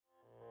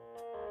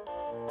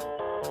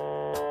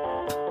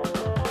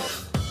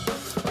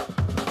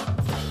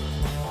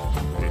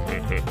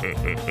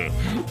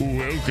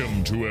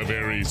Welcome to a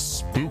very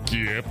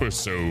spooky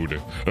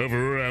episode of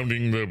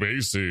Rounding the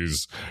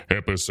Bases,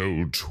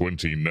 episode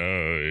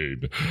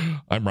 29.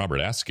 I'm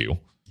Robert Askew.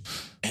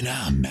 And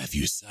I'm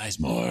Matthew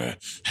Sizemore.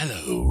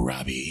 Hello,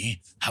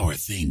 Robbie. How are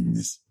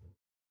things?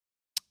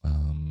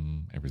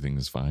 Everything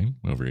is fine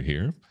over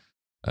here.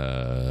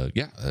 How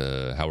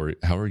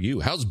are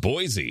you? How's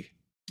Boise?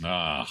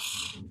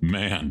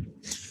 Man.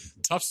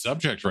 Tough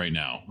subject right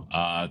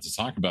now to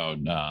talk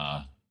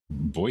about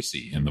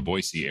Boise and the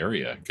Boise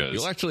area.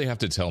 You'll actually have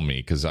to tell me,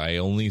 because I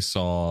only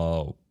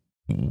saw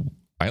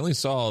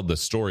the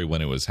story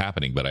when it was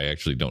happening, but I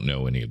actually don't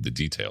know any of the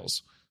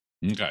details.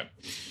 Okay.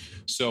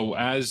 So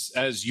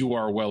as you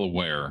are well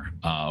aware,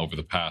 over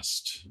the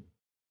past,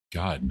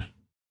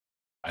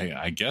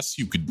 I guess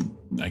you could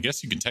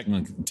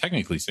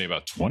technically say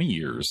about 20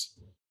 years,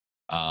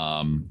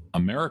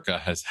 America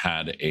has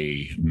had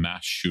a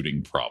mass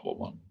shooting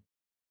problem.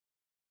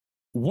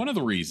 One of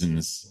the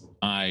reasons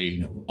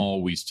I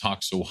always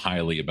talk so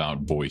highly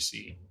about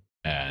Boise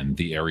and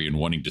the area and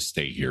wanting to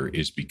stay here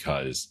is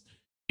because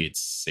it's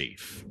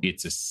safe.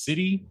 It's a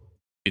city.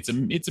 It's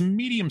a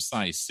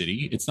medium-sized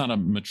city. It's not a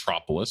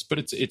metropolis, but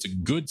it's a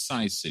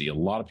good-sized city. A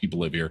lot of people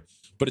live here,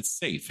 but it's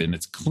safe and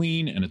it's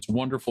clean and it's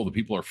wonderful. The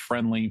people are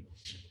friendly.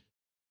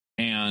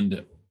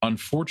 And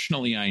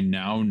unfortunately, I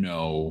now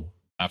know,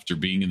 after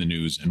being in the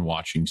news and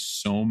watching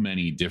so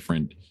many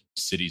different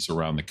cities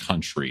around the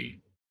country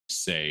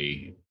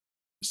say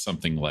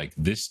something like,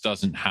 this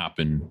doesn't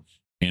happen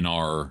in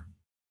our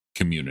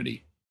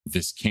community.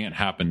 This can't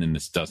happen and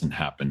this doesn't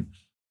happen.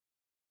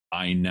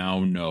 I now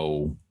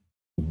know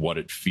what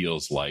it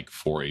feels like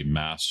for a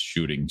mass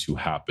shooting to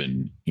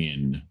happen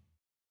in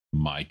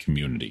my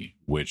community,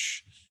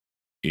 which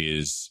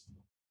is,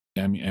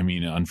 I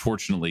mean,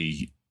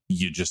 unfortunately,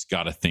 you just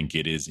got to think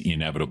it is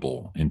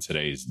inevitable in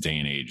today's day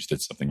and age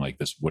that something like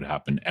this would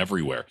happen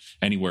everywhere,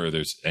 anywhere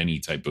there's any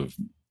type of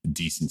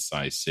decent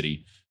sized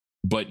city.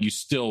 But you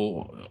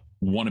still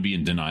want to be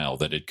in denial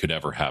that it could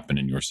ever happen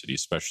in your city,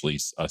 especially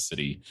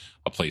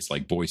a place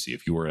like Boise.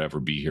 If you were to ever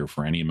be here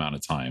for any amount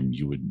of time,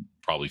 you would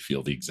probably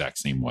feel the exact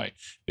same way.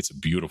 It's a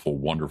beautiful,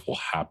 wonderful,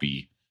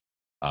 happy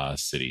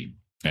city.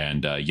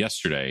 And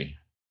yesterday,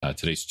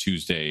 today's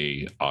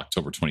Tuesday,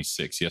 October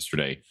 26th,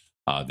 yesterday,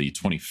 the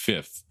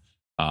 25th,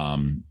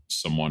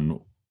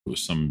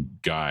 some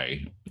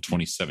guy, a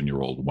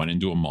 27-year-old, went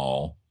into a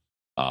mall,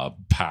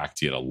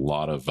 packed. He had a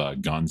lot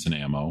of guns and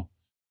ammo.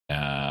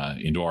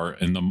 In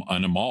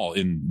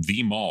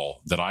the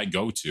mall that I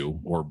go to,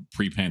 or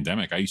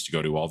pre-pandemic, I used to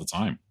go to all the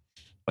time,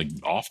 like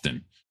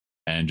often,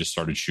 and just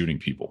started shooting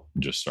people.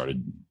 Just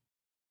started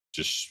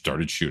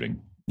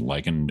shooting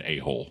like an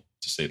a-hole,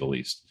 to say the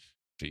least.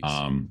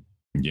 And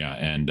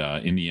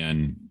in the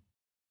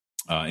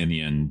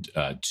end,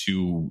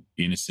 two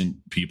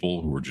innocent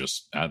people who were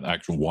just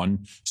actual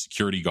one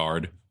security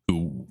guard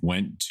who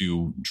went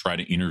to try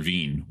to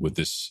intervene with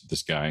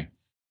this guy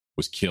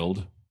was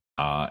killed.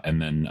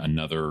 And then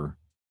another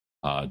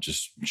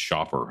just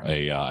shopper,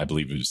 I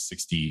believe it was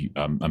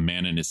a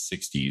man in his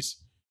 60s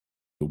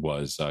who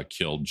was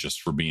killed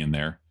just for being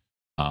there.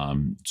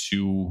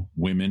 Two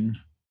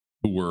women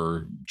who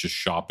were just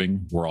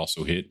shopping were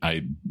also hit.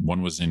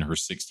 One was in her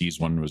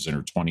 60s, one was in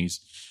her 20s.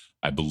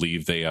 I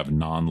believe they have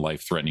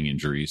non-life-threatening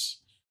injuries.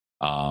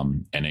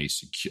 And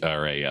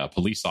a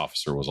police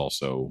officer was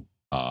also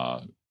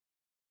I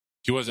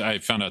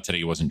found out today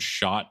he wasn't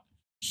shot.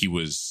 He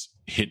was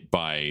hit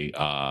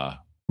by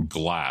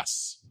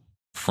glass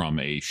from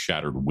a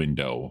shattered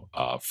window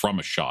from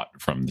a shot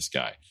from this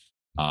guy.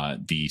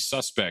 The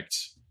suspect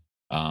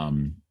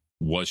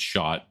was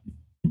shot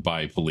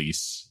by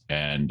police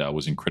and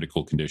was in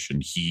critical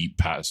condition. He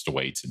passed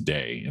away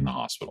today in the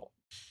hospital.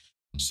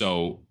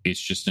 So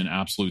it's just an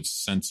absolute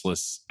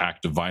senseless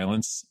act of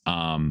violence.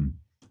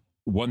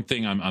 One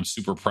thing I'm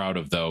super proud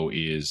of, though,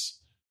 is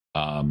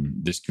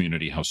this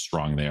community, how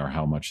strong they are,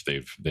 how much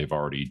they've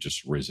already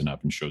just risen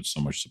up and showed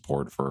so much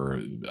support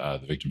for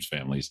the victims'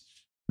 families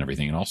and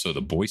everything. And also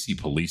the Boise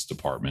Police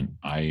Department,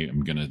 I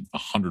am going to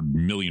 100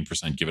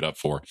 million% give it up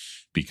for,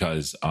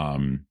 because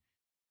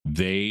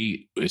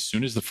they, as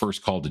soon as the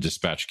first call to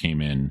dispatch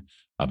came in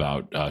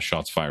about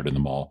shots fired in the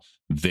mall,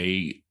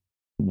 they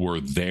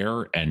were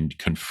there and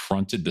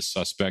confronted the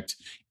suspect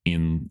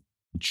in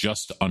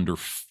just under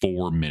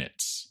 4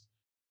 minutes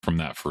from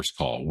that first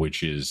call,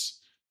 which is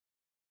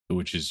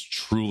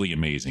truly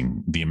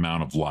amazing, the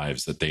amount of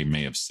lives that they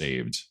may have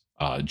saved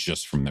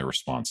just from their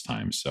response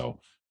time. So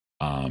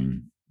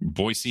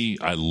Boise,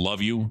 I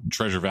love you.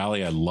 Treasure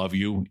Valley, I love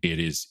you.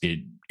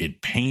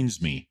 It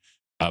pains me,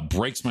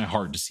 breaks my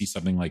heart to see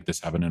something like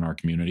this happen in our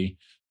community.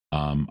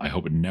 I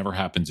hope it never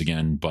happens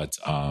again, but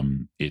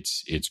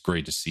it's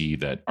great to see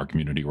that our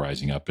community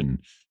rising up, and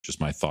just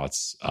my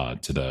thoughts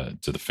to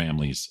the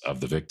families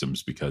of the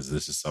victims, because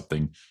this is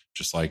something,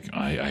 just like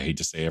I hate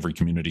to say, every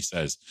community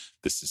says,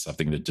 this is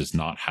something that does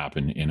not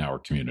happen in our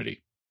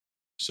community.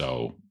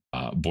 So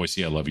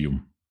Boise, I love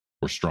you.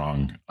 We're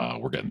strong.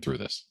 We're getting through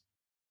this.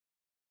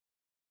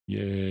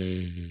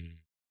 Yay.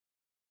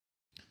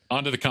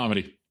 On to the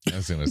comedy. I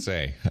was going to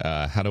say,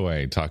 how do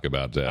I talk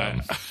about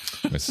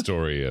my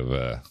story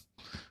of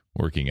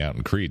working out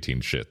and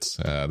creatine shits?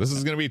 This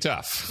is going to be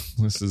tough.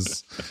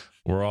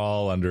 We're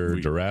all under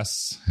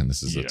duress, and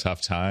this is a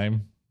tough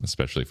time,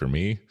 especially for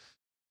me,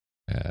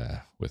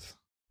 with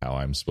how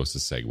I'm supposed to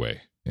segue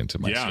into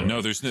my story.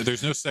 No, there's no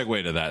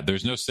segue to that.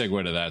 There's no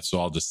segue to that. So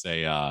I'll just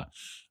say,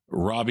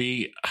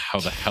 Robbie,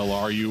 how the hell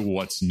are you?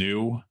 What's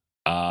new?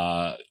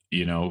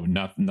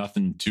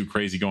 Nothing too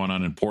crazy going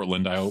on in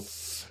Portland, I hope.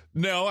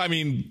 No, I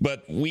mean,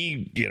 but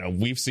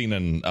we've seen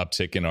an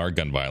uptick in our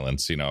gun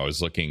violence. I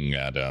was looking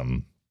at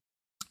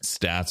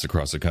stats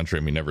across the country.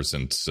 I mean, ever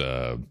since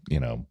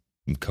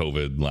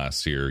COVID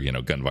last year,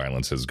 gun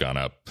violence has gone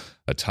up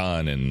a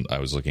ton. And I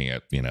was looking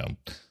at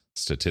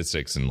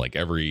statistics, and like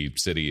every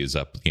city is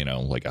up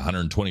like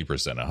 120%,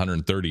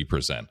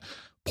 130%.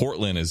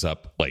 Portland is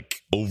up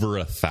like over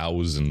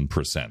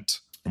 1,000%.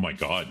 Oh my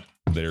God.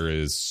 There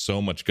is so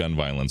much gun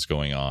violence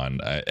going on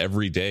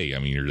every day. I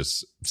mean, you're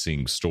just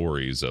seeing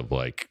stories of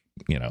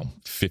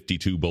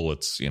 52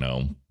 bullets,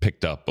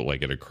 picked up, but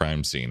like at a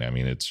crime scene. I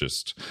mean, it's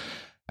just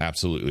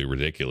absolutely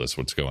ridiculous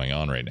what's going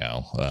on right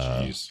now.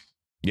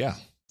 Yeah,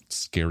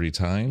 scary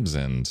times,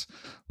 and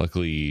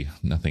luckily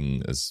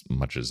nothing as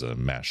much as a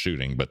mass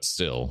shooting, but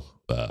still,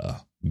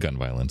 gun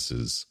violence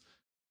is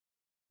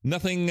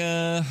nothing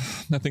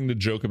to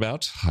joke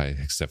about.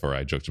 Except for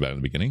I joked about it in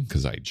the beginning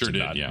because I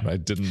I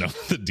didn't know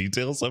the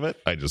details of it.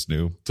 I just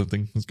knew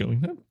something was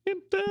going on,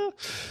 and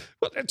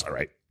well, that's all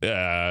right.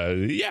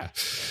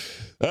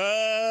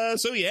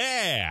 So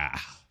yeah,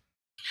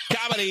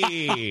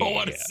 comedy.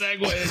 What a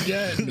segue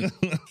again.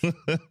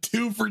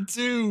 2 for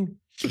 2.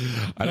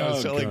 I know. I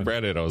was telling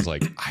Brandon, I was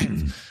like,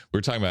 we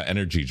were talking about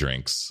energy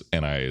drinks,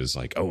 and I was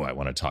like, I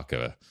want to talk.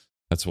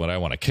 That's what I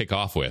want to kick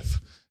off with,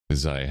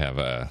 is I have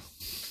a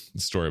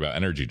story about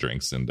energy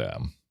drinks, and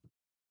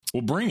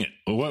well, bring it.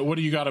 What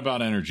do you got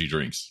about energy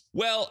drinks?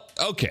 Well,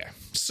 okay,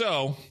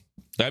 so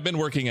I've been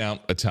working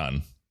out a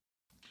ton.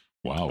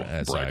 Wow,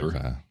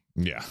 bragger.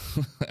 Yeah,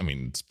 I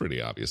mean, it's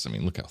pretty obvious. I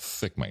mean, look how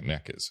thick my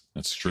neck is.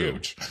 That's true.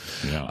 Huge.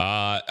 Yeah.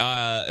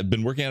 I've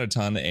been working out a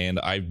ton, and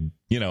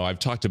I've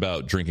talked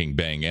about drinking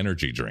Bang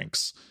energy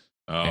drinks.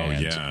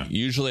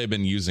 Usually I've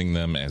been using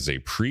them as a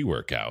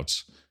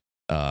pre-workout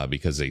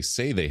because they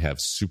say they have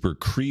super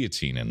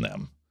creatine in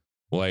them.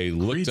 Well, I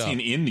looked up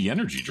in the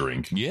energy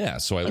drink. Yeah,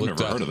 so I've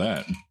never heard of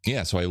that.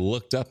 Yeah, so I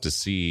looked up to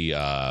see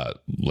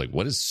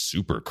what is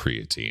super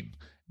creatine,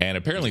 and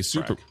apparently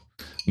super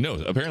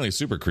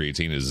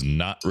creatine is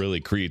not really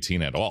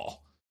creatine at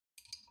all.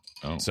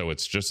 Oh. So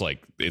it's just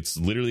it's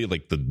literally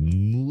like the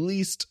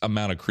least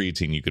amount of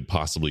creatine you could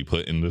possibly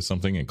put into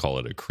something and call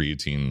it a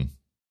creatine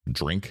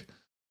drink.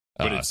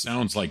 But it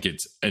sounds like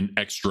it's an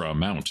extra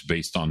amount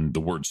based on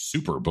the word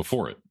super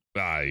before it.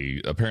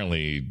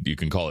 Apparently you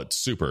can call it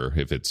super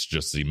if it's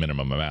just the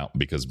minimum amount,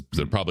 because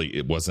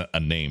it wasn't a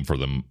name for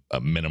a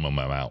minimum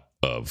amount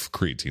of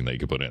creatine that you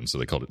could put in, so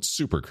they called it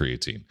super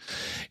creatine.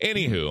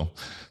 Anywho,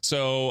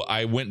 so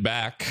I went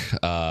back,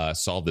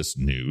 saw this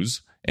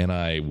news, and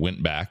I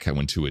went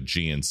to a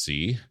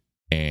GNC,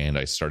 and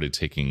I started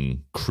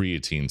taking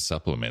creatine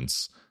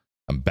supplements.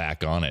 I'm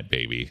back on it,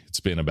 baby.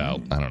 It's been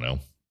about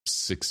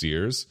 6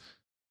 years,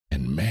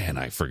 and man,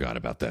 I forgot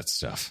about that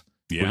stuff.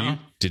 Yeah.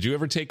 Did you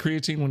ever take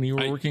creatine when you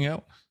were working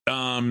out?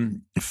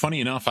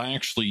 Funny enough, I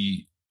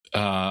actually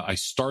I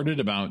started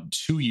about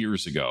 2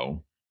 years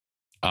ago.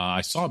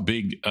 I saw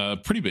a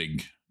pretty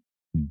big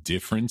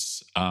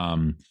difference,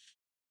 and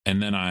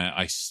then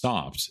I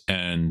stopped.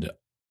 And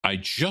I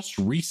just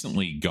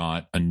recently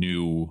got a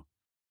new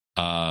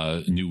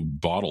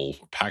bottle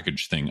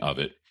package thing of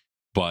it.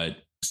 But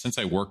since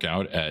I work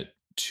out at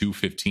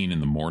 2:15 in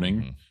the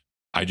morning,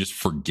 I just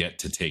forget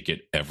to take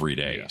it every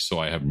day. Yeah. So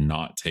I have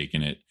not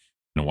taken it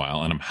in a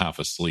while, and I'm half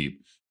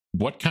asleep.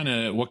 What kind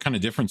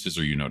of differences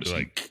are you noticing?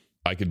 Like,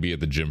 I could be at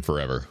the gym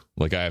forever.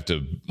 Like, I have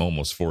to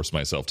almost force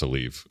myself to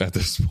leave at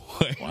this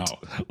point. Wow.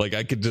 Like,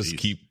 I could just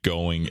keep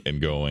going and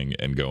going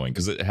and going,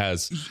 because it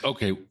has.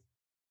 Okay.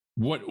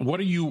 What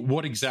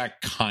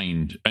exact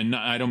kind? And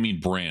I don't mean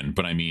brand,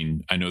 but I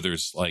mean, I know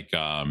there's like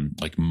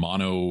monohydrate,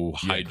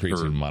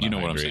 monohydrate. You know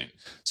what I'm saying?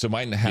 So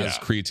mine has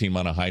creatine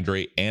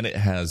monohydrate, and it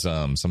has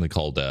something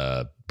called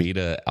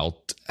beta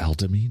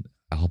albumin.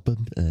 I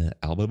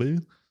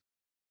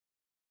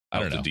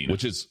don't know,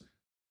 which is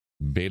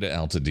beta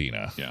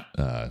altadena. Yeah.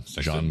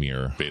 John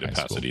Muir beta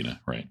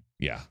Pasadena, right?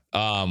 Yeah.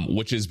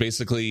 Which is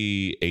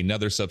basically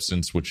another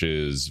substance which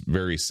is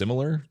very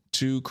similar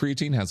to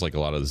creatine, has like a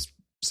lot of the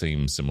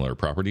same similar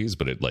properties,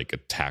 but it like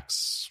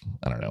attacks,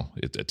 I don't know,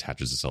 it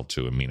attaches itself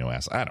to amino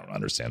acid. I don't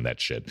understand that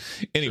shit.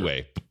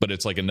 Anyway, but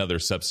it's like another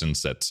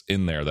substance that's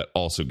in there that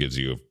also gives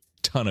you a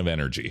ton of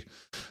energy.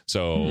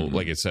 So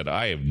like I said,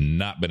 I have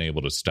not been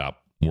able to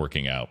stop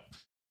working out.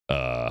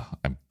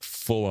 I'm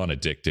full on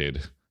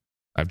addicted.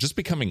 I'm just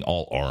becoming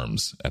all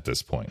arms at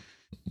this point.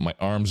 My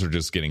arms are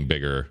just getting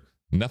bigger.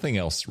 Nothing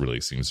else really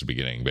seems to be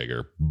getting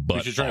bigger. But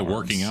you should try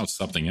working out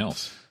something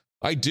else.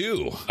 I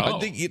do. I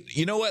think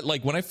you know what?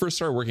 Like when I first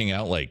started working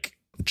out, like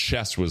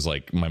chest was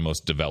like my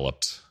most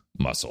developed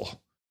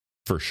muscle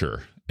for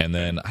sure. And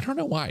then I don't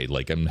know why,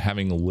 like I'm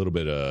having a little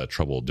bit of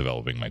trouble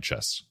developing my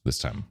chest this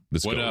time.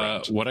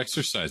 What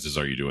exercises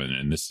are you doing?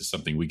 And this is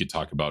something we could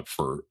talk about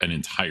for an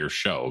entire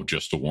show,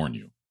 just to warn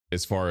you.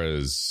 As far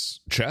as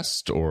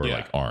chest or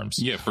like arms?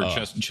 Yeah, for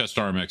chest,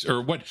 arm,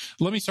 or what?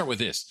 Let me start with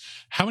this.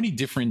 How many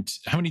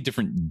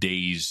different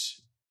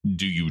days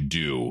do you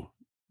do,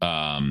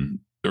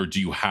 or do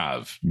you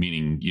have?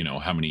 Meaning,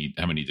 how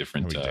many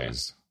different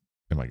days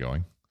am I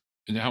going?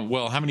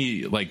 How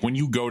many, like when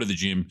you go to the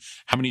gym,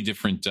 how many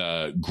different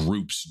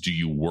groups do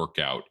you work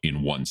out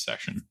in one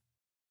session?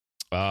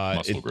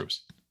 Muscle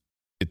groups.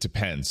 It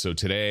depends. So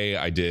today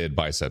I did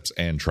biceps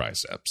and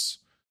triceps.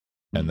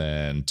 And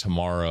then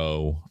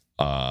tomorrow,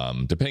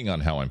 depending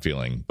on how I'm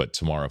feeling, but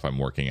tomorrow if I'm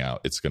working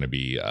out, it's going to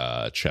be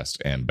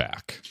chest and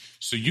back.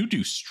 So you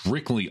do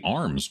strictly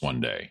arms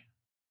one day?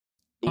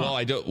 Huh. Well,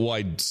 I don't. Well,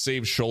 I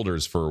saved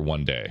shoulders for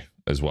one day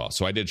as well.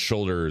 So I did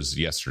shoulders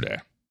yesterday.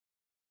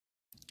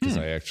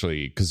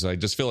 Because I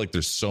just feel like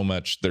there's so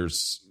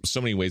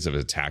many ways of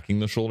attacking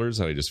the shoulders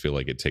that I just feel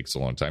like it takes a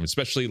long time.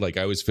 Especially like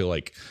I always feel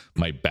like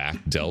my back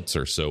delts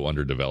are so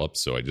underdeveloped.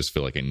 So I just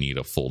feel like I need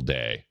a full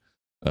day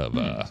of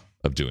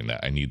doing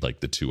that. I need like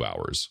the 2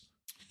 hours.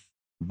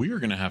 We are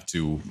going to have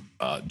to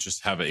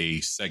just have a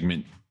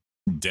segment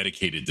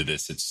dedicated to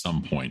this at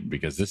some point,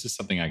 because this is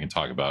something I can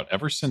talk about.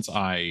 Ever since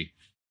I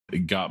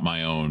got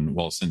my own,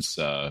 I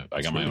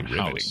got my own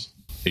house,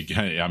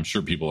 I'm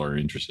sure people are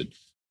interested.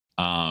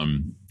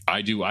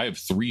 I have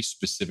 3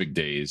 specific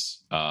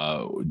days.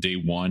 Day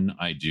 1,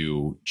 I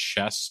do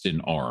chest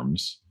and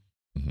arms.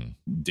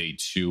 Mm-hmm. Day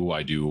 2,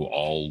 I do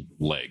all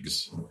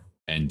legs.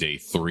 And day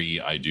 3,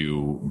 I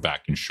do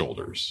back and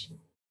shoulders.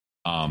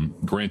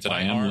 Granted,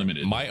 I am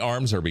limited. My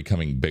arms are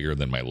becoming bigger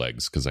than my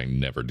legs because I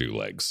never do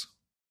legs.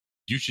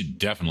 You should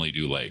definitely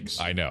do legs.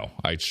 I know.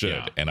 I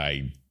should. Yeah.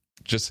 And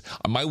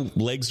my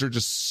legs are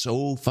just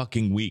so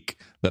fucking weak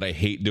that I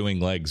hate doing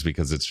legs,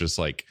 because it's just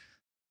like,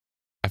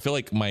 I feel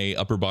like my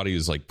upper body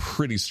is like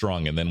pretty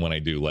strong, and then when I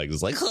do legs,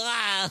 it's like,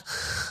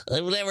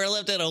 I've never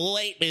lifted a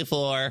weight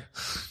before.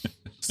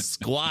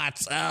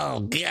 Squats, oh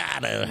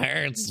god, it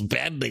hurts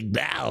bending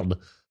down.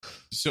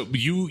 So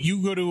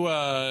you go to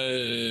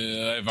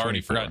I've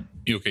already forgotten.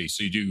 Okay,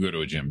 so you do go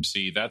to a gym.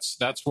 See, that's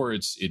where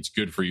it's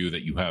good for you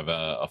that you have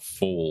a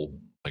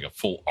full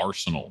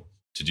arsenal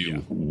to do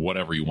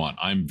whatever you want.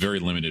 I'm very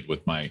limited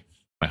with my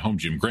home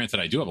gym. Granted,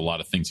 I do have a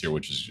lot of things here,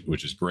 which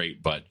is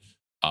great, but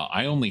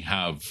I only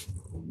have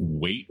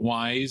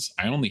weight-wise,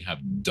 I only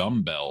have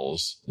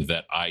dumbbells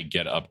that I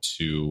get up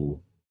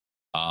to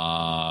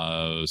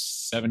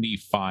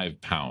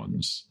 75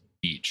 pounds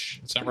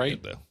each. Is that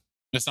right? Good, though.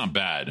 That's not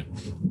bad.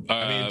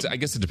 I mean, I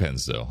guess it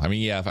depends, though. I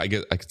mean, yeah, I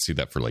could see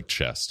that for like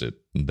chest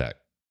that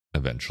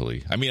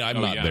eventually. I mean,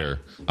 I'm not there.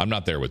 I'm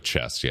not there with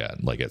chest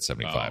yet. Like at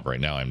 75 right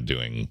now, I'm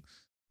doing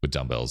with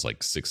dumbbells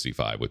like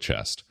 65 with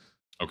chest.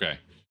 Okay.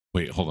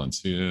 Wait, hold on.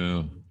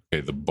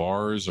 Okay, the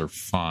bars are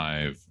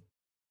 5.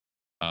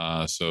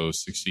 So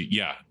 60,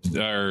 yeah.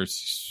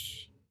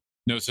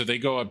 No, so they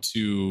go up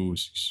to,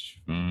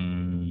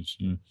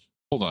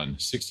 hold on,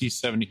 60,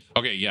 70.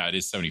 Okay, yeah, it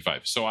is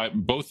 75. So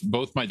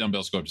both my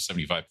dumbbells go up to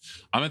 75.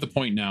 I'm at the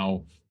point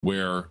now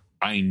where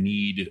I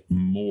need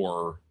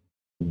more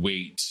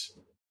weight,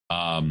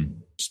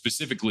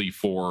 specifically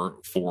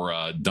for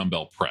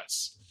dumbbell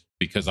press,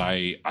 because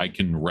I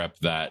can rep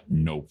that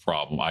no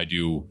problem. I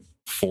do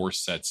 4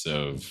 sets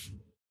of,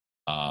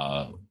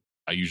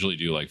 I usually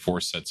do like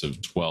 4 sets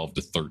of 12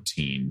 to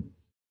 13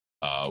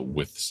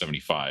 with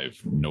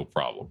 75, no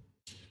problem.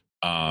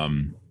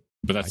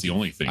 But that's the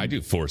only thing. I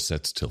do 4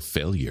 sets till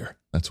failure.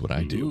 That's what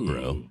I do,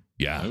 bro.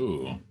 Yeah.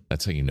 Ooh.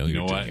 That's how you know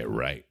you're doing it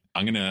right.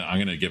 I'm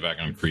gonna get back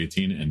on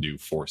creatine and do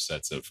 4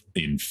 sets of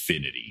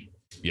infinity.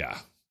 Yeah.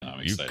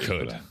 You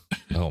could.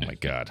 Oh my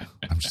God.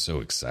 I'm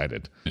so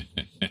excited.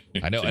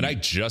 I know. And I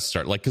just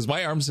started, like, because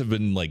my arms have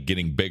been like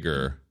getting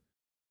bigger.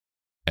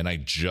 And I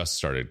just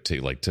started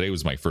to, like, today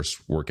was my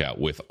first workout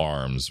with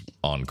arms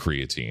on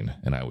creatine,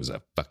 and I was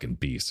a fucking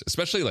beast,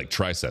 especially like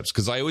triceps.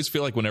 Cause I always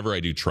feel like whenever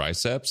I do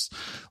triceps,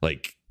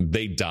 like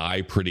they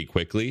die pretty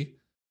quickly.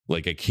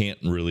 Like I can't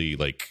really,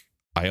 like,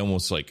 I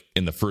almost like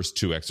in the first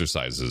 2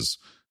 exercises,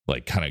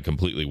 like kind of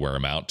completely wear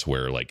them out to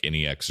where like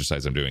any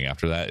exercise I'm doing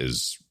after that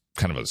is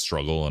kind of a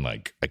struggle. And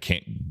like, I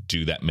can't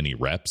do that many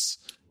reps.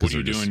 What are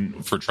you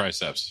doing for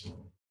triceps?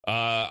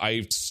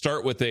 I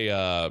start with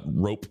a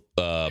rope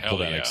pull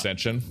down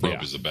extension.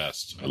 Rope is the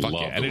best. I love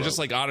it. And it just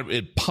like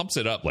it pumps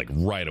it up like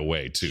right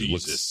away too.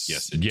 Jesus.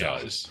 Yes, it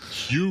does.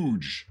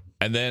 Huge.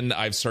 And then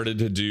I've started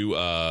to do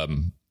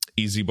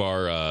easy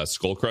bar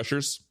skull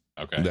crushers.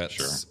 Okay,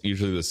 that's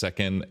usually the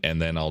second,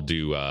 and then I'll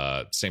do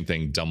same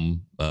thing,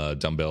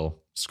 dumbbell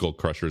skull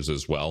crushers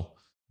as well.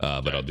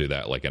 But I'll do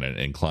that like in an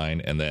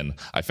incline. And then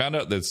I found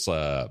out this.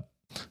 I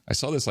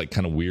saw this like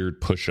kind of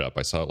weird push up.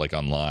 I saw it like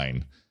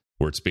online,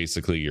 where it's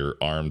basically your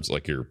arms,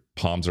 like your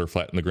palms are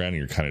flat in the ground and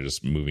you're kind of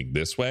just moving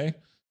this way.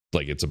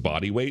 Like it's a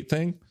body weight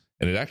thing.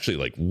 And it actually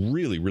like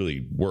really,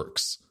 really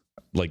works.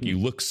 Like you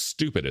look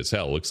stupid as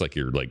hell. It looks like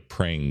you're like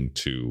praying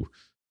to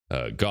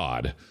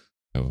God.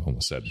 I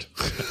almost said.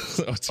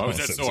 Why was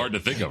that so hard to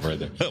think of right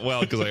there?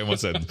 Well, because I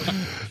almost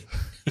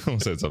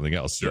said something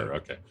else. Sure.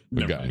 Okay.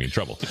 Would got me in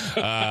trouble.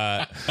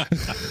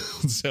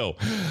 So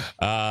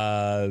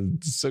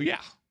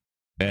yeah,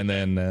 and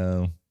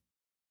then,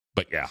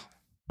 but yeah,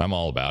 I'm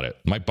all about it.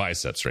 My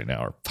biceps right now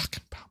are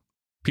fucking.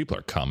 People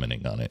are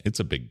commenting on it. It's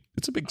a big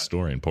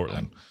story in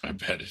Portland. I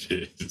bet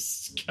it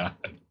is. God.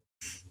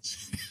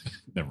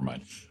 Never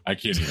mind. I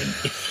can't even.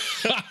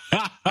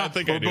 I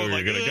think I knew where you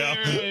were going to go.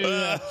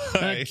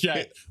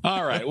 Okay.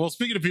 All right. Well,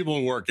 speaking of people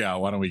who work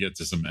out, why don't we get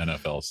to some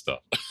NFL stuff?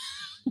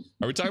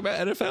 Are we talking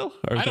about NFL?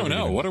 I don't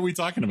know. What are we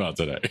talking about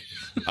today?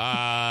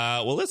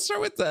 Well, let's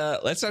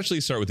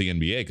actually start with the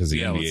NBA, because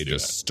the NBA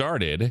just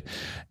started,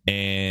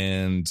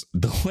 and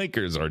the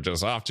Lakers are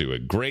just off to a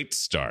great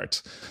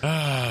start.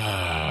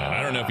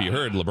 I don't know if you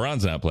heard,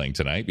 LeBron's not playing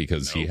tonight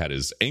because he had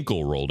his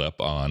ankle rolled up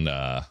on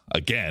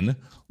again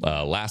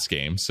last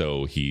game,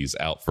 so he's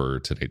out for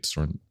today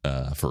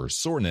for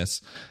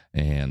soreness.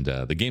 And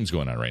the game's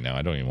going on right now.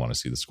 I don't even want to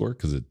see the score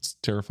because it's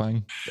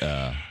terrifying.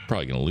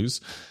 Probably going to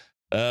lose.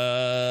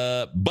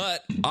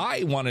 But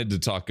I wanted to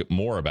talk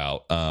more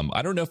about,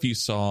 I don't know if you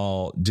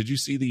did you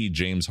see the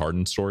James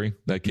Harden story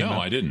that came out? No,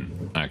 I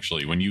didn't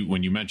actually. When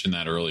you mentioned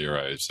that earlier,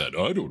 I said,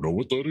 I don't know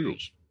what that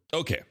is.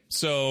 Okay.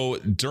 So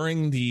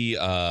during the,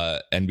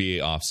 NBA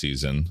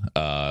offseason,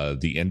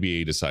 the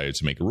NBA decided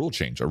to make a rule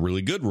change, a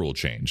really good rule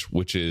change,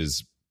 which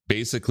is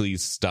basically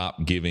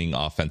stop giving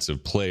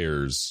offensive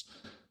players,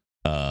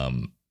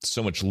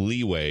 so much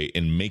leeway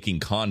in making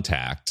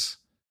contact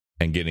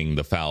and getting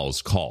the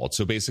fouls called.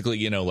 So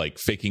basically, like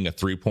faking a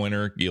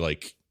 3-pointer,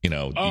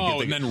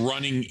 and then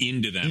running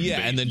into them. Yeah,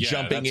 and then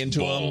jumping into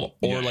them.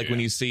 Or when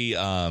you see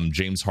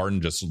James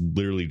Harden just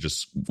literally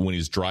when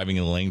he's driving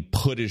in the lane,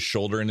 put his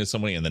shoulder into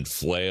somebody and then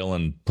flail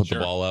and put the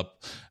ball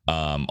up.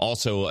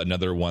 Also,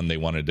 another one they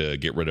wanted to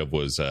get rid of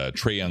was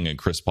Trae Young and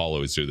Chris Paul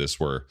always do this,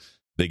 where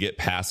they get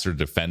past their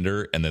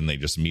defender and then they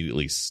just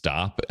immediately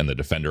stop, and the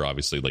defender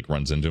obviously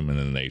runs into them and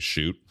then they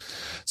shoot.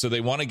 So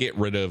they want to get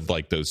rid of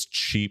those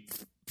cheap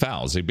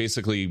fouls. They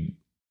basically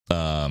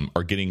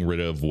are getting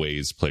rid of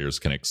ways players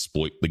can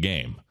exploit the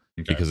game,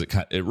 because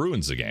it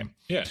ruins the game.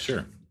 Yeah,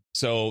 sure.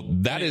 So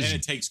and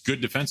it takes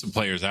good defensive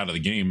players out of the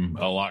game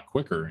a lot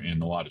quicker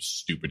in a lot of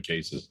stupid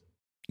cases.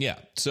 Yeah.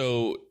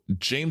 So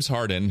James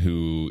Harden,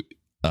 who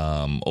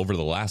over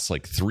the last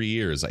 3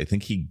 years, I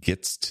think he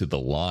gets to the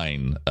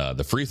line,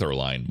 the free throw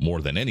line, more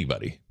than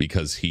anybody,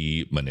 because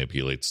he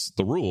manipulates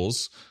the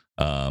rules.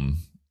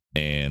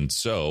 And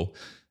so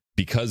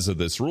because of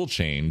this rule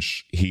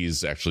change,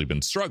 he's actually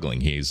been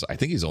struggling. I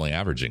think he's only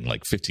averaging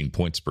 15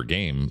 points per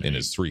game in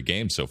his 3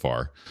 games so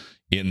far.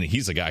 And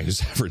he's a guy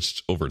who's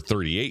averaged over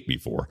 38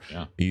 before.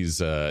 Yeah.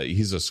 He's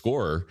a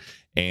scorer,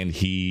 and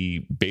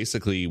he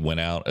basically went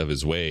out of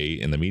his way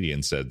in the media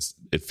and said,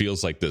 it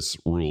feels like this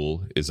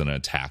rule is an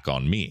attack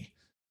on me.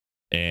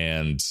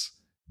 And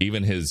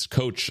even his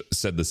coach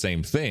said the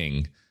same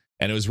thing.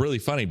 And it was really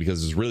funny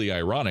because it was really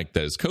ironic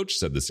that his coach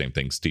said the same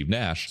thing, Steve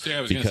Nash. Yeah,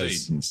 I was going to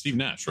say Steve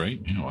Nash,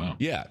 right? Yeah, wow.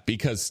 Yeah,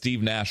 because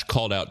Steve Nash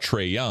called out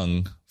Trae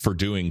Young for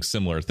doing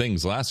similar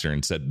things last year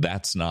and said,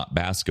 that's not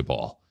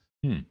basketball.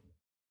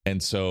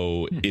 And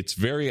so it's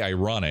very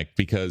ironic,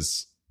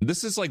 because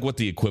this is what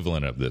the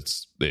equivalent of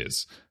this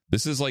is.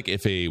 This is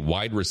if a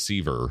wide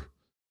receiver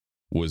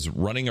was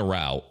running a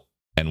route,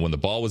 and when the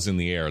ball was in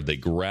the air, they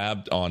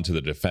grabbed onto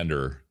the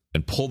defender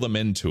and pulled them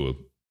into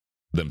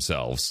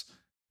themselves,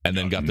 and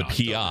then got the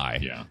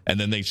PI, and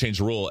then they change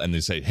the rule and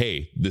they say,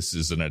 hey, this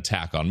is an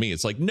attack on me.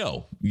 It's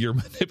no, you're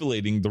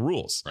manipulating the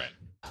rules.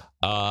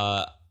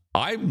 Right.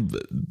 I'm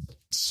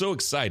so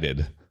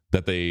excited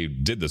that they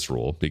did this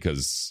rule,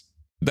 because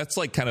that's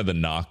kind of the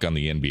knock on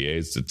the NBA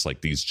is it's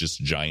these just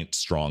giant,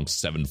 strong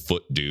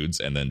 7-foot dudes,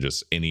 and then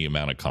just any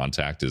amount of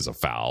contact is a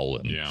foul.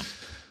 And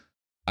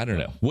I don't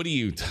know. What do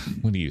you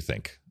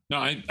think?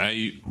 No,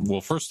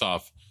 well, first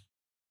off,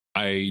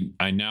 I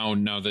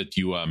now that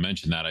you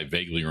mentioned that, I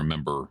vaguely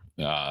remember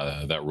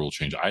that rule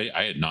change.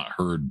 I had not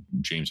heard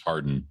James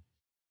Harden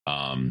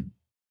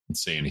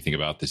say anything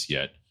about this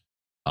yet.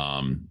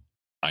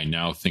 I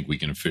now think we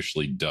can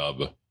officially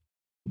dub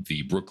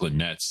the Brooklyn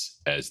Nets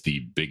as the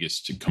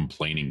biggest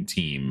complaining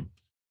team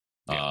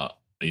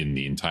in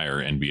the entire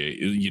NBA.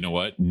 You know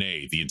what?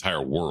 Nay, the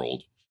entire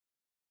world.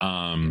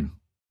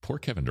 Poor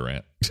Kevin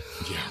Durant.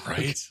 Yeah,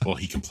 right. Well,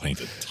 he complains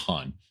a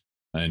ton.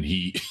 And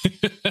him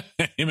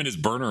and his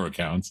burner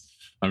accounts,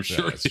 I'm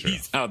sure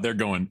he's out there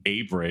going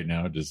ape right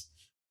now just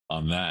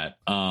on that.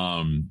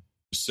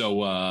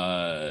 So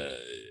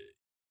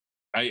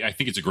I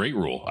think it's a great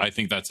rule. I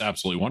think that's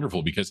absolutely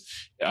wonderful, because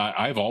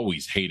I've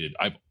always hated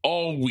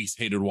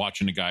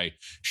watching a guy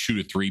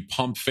shoot a 3,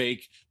 pump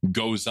fake,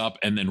 goes up,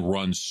 and then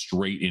runs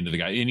straight into the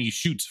guy. And he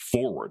shoots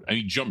forward. And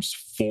he jumps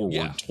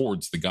forward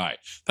towards the guy.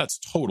 That's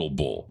total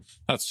bull.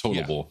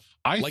 Bull.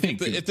 I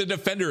think if the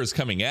defender is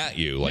coming at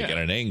you at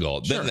an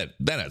angle, then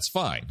it's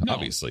fine,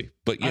 obviously.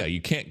 But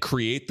you can't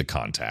create the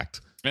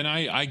contact. And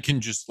I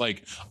can just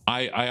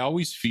I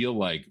always feel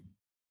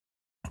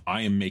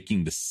I am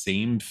making the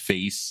same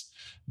face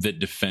that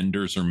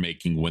defenders are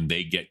making when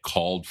they get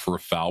called for a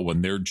foul,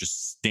 when they're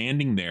just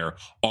standing there,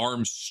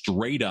 arms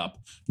straight up,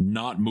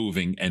 not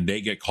moving, and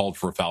they get called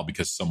for a foul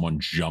because someone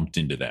jumped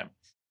into them.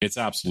 It's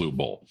absolute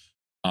bull.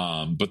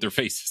 But their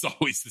face is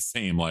always the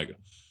same. Like,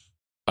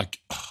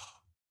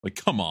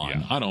 come on.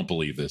 Yeah. I don't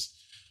believe this.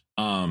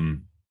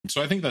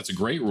 So I think that's a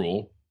great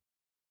rule.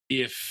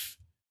 If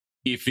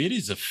it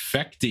is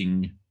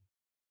affecting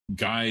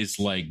guys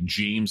like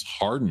James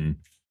Harden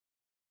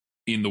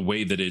in the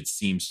way that it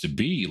seems to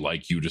be,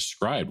 like you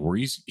described, where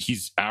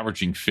he's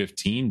averaging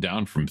 15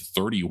 down from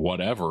 30,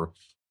 whatever,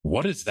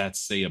 what does that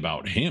say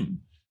about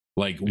him?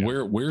 Like,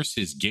 where's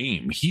his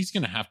game? He's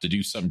going to have to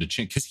do something to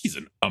change, because he's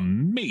an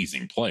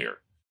amazing player.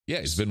 Yeah,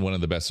 he's been one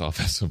of the best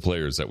offensive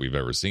players that we've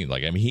ever seen.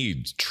 Like, I mean,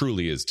 he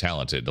truly is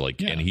talented.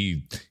 Like, and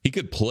he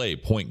could play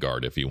point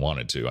guard if he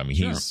wanted to. I mean,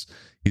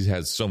 he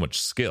has so much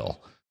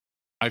skill.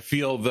 I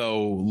feel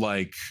though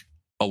like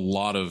a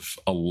lot of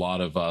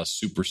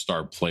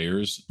superstar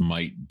players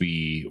might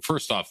be,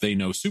 first off, they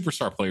know,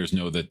 superstar players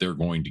know that they're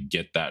going to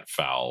get that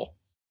foul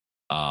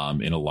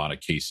in a lot of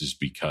cases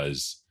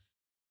because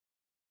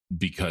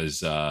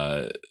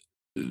the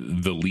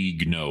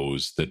league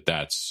knows that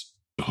that's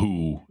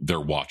who they're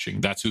watching.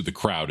 That's who the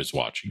crowd is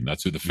watching.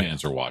 That's who the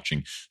fans are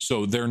watching.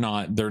 So they're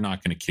not going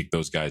to kick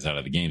those guys out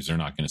of the games. They're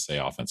not going to say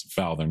offensive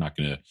foul. They're not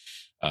going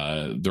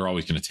to, they're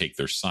always going to take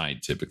their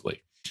side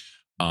typically.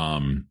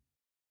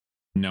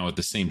 Now at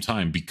the same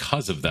time,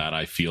 because of that,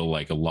 I feel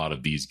like a lot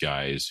of these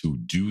guys who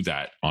do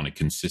that on a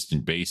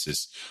consistent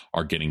basis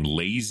are getting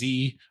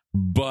lazy,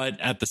 but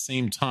at the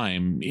same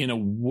time, in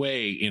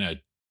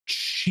a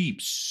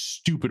cheap,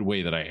 stupid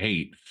way that I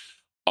hate,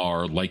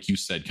 are, like you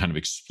said, kind of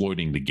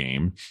exploiting the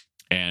game,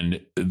 and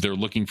they're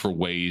looking for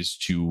ways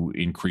to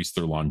increase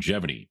their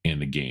longevity in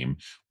the game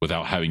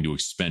without having to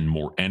expend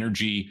more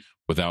energy,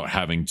 without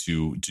having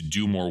to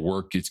do more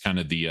work. It's kind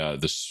of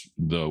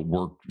the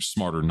work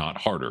smarter,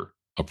 not harder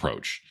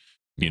approach,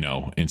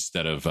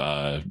 instead of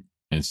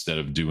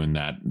doing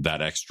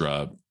that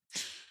extra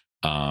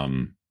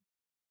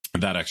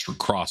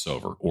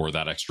crossover or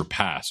that extra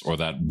pass or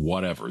that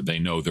whatever. They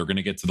know they're going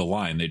to get to the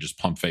line. They just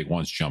pump fake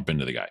once, jump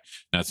into the guy.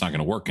 That's not going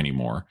to work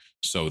anymore.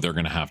 So they're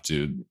going to have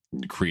to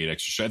create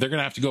extra. They're going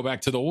to have to go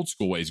back to the old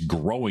school ways,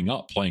 growing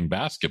up playing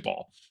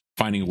basketball,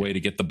 finding a way to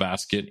get the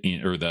basket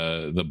or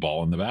the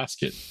ball in the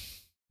basket.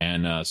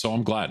 And so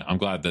I'm glad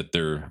that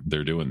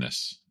they're doing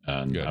this.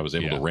 And I was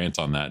able to rant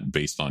on that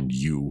based on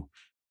you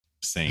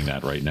saying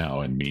that right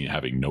now and me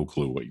having no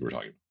clue what you were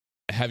talking about.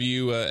 Have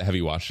you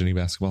watched any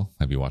basketball?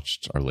 Have you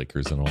watched our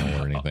Lakers at all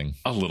or anything?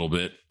 A little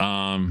bit.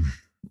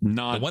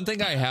 Not. The one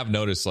thing I have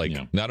noticed,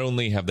 not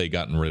only have they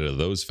gotten rid of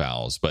those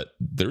fouls, but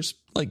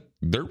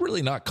they're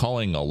really not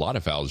calling a lot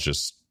of fouls,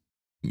 just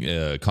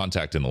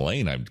contact in the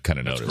lane. I've kind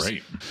of noticed.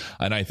 Great.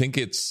 And I think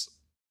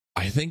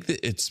that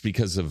it's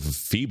because of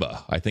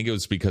FIBA. I think it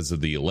was because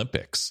of the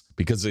Olympics,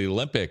 because the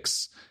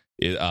Olympics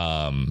is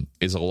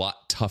a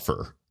lot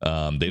tougher.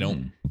 They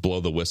don't blow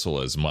the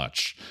whistle as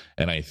much.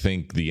 And I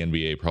think the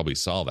NBA probably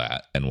saw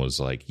that and was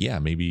like, yeah,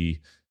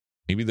 maybe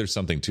there's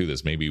something to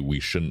this. Maybe we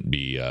shouldn't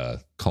be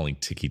calling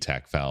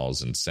ticky-tack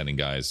fouls and sending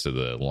guys to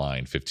the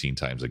line 15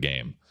 times a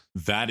game.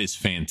 That is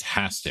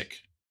fantastic.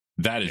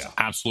 That is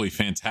absolutely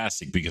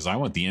fantastic, because I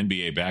want the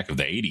NBA back of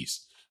the 80s.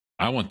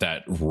 I want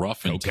that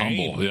rough and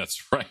tumble.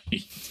 That's right.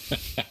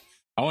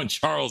 I want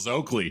Charles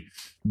Oakley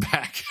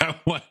back. I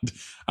want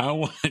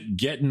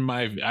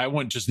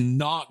just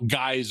knock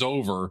guys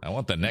over. I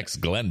want the next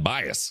Glenn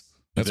Bias.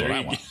 That's what I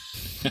want.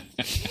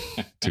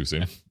 Too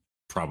soon?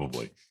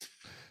 Probably.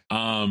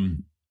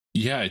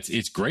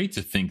 It's great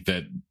to think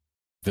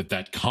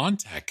that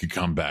contact could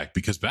come back,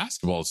 because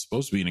basketball is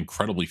supposed to be an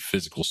incredibly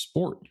physical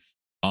sport,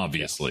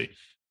 obviously.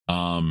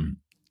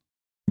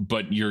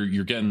 But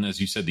you're getting, as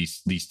you said,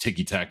 these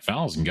ticky-tack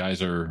fouls, and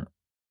guys are,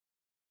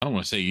 I don't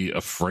want to say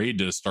afraid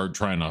to start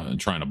trying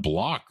to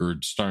block, or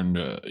starting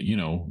to,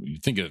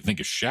 think of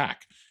Shaq,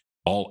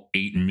 all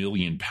 8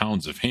 million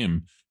pounds of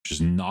him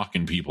just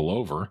knocking people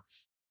over.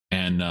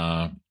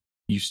 And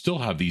you still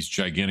have these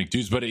gigantic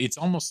dudes, but it's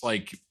almost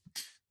like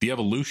the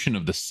evolution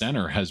of the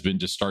center has been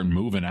to start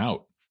moving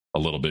out a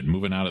little bit,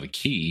 moving out of the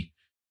key,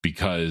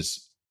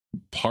 because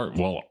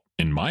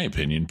in my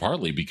opinion,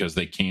 partly because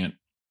they can't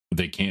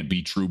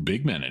be true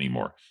big men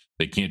anymore.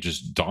 They can't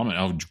just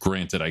dominate.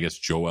 Granted, I guess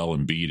Joel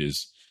Embiid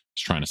is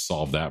trying to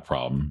solve that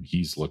problem.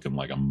 He's looking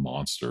like a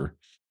monster.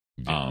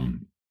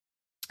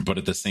 But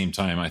at the same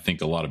time, I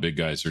think a lot of big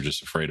guys are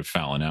just afraid of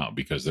fouling out,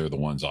 because they're the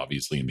ones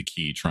obviously in the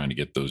key trying to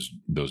get those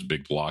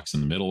big blocks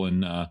in the middle,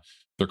 and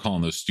they're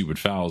calling those stupid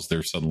fouls.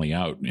 They're suddenly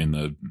out in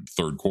the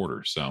third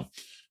quarter.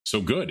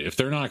 So good. If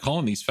they're not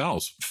calling these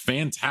fouls,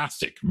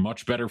 fantastic.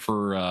 Much better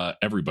for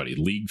everybody,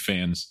 league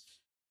fans,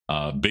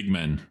 big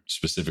men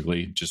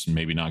specifically, just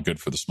maybe not good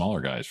for the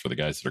smaller guys, for the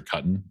guys that are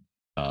cutting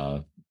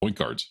point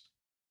guards.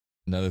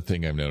 Another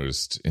thing I've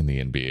noticed in the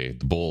NBA,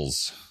 the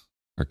Bulls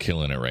are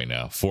killing it right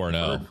now.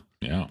 4-0.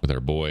 Yeah. With our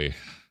boy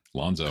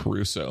Lonzo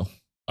Caruso.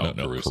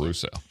 Caruso.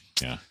 Caruso.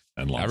 Yeah.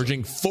 And Lonzo.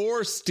 Averaging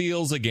 4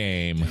 steals a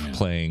game, Damn.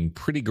 playing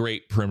pretty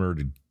great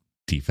perimeter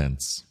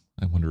defense.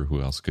 I wonder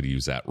who else could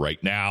use that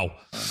right now.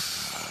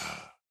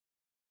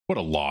 What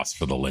a loss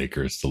for the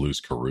Lakers to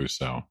lose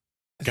Caruso.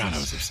 God, I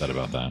was upset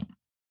about that.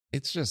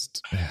 It's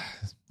just,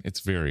 it's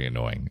very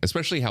annoying,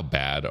 especially how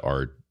bad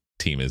our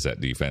team is at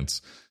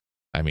defense.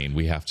 I mean,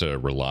 we have to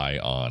rely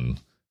on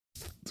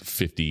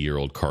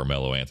 50-year-old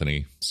Carmelo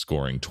Anthony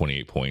scoring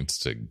 28 points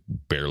to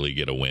barely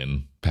get a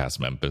win past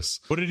Memphis.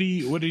 What did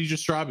he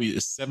just drop?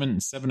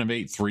 7 of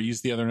 8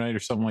 threes the other night or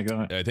something like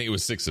that? I think it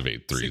was 6 of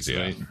 8 threes. 6 of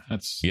Yeah. 8.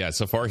 That's Yeah,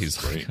 so far he's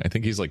great. I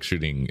think he's like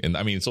shooting, and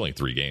I mean it's only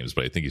 3 games,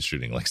 but I think he's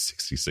shooting like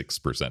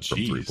 66% from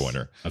Jeez.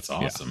 3-pointer. That's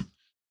awesome.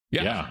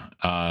 Yeah.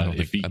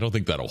 I I don't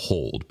think that'll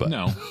hold, but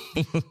no.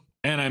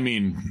 And I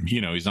mean,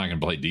 he's not going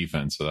to play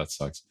defense, so that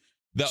sucks.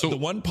 The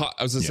one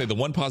I was going to say the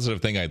one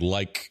positive thing I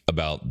like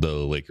about the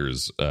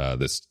Lakers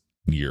this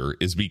year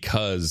is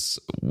because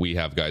we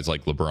have guys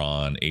like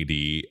LeBron,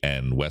 AD,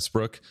 and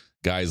Westbrook.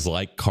 Guys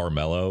like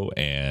Carmelo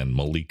and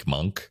Malik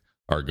Monk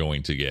are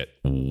going to get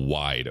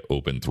wide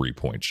open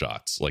 3-point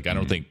shots. Like I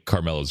don't think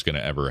Carmelo's going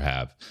to ever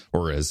have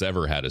or has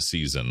ever had a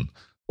season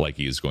like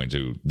he is going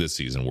to this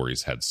season where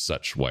he's had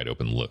such wide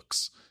open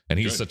looks. And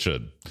he's such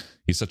a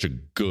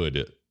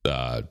good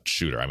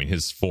shooter. I mean,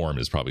 his form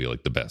is probably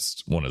like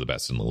one of the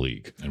best in the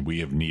league. And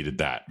we have needed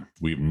that.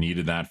 We've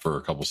needed that for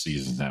a couple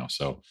seasons now.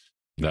 So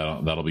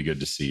that'll be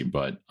good to see.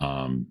 But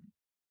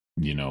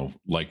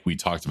like we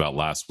talked about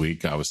last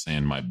week, I was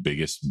saying my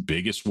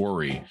biggest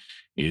worry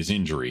is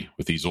injury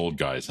with these old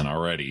guys. And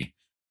already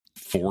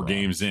 4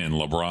 games in,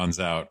 LeBron's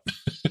out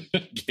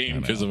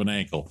game because of an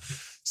ankle.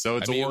 So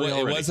it's a worry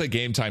already. It was a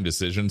game time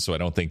decision, so I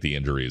don't think the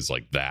injury is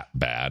like that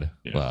bad.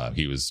 Yeah.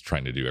 He was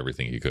trying to do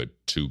everything he could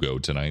to go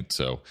tonight,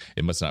 so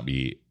it must not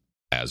be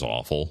as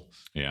awful.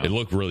 Yeah. It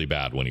looked really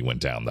bad when he went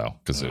down, though,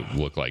 because it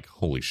looked like,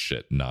 holy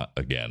shit, not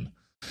again.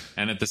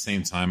 And at the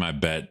same time, I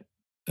bet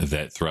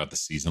that throughout the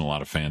season, a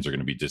lot of fans are going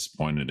to be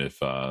disappointed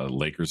if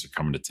Lakers are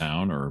coming to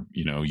town, or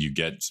you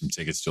get some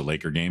tickets to a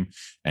Laker game,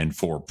 and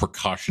for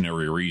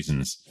precautionary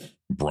reasons,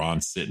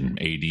 Bron's sitting,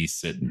 AD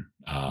sitting.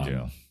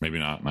 Maybe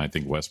not. And I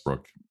think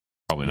Westbrook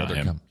probably not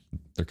him.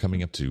 They're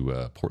coming up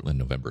to Portland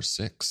November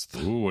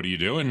 6th. Ooh, what are you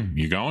doing?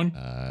 You going?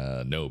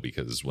 No,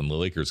 because when the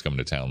Lakers come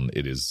to town,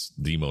 it is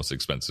the most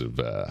expensive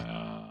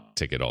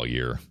ticket all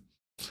year.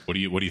 What do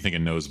you think a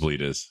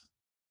nosebleed is?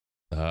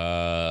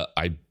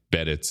 I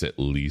bet it's at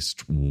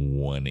least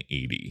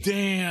 180.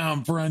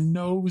 Damn, for a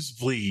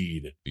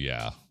nosebleed.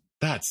 Yeah.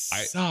 That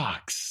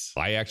sucks.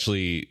 I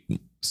actually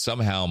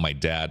somehow my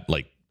dad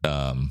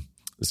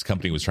this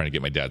company was trying to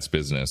get my dad's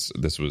business.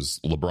 This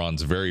was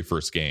LeBron's very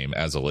first game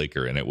as a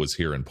Laker, and it was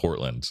here in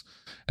Portland.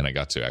 And I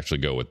got to actually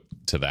go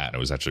to that. And it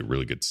was actually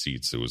really good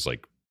seats. It was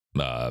like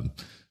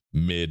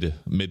mid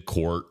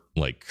court,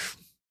 like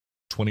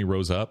 20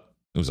 rows up.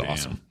 It was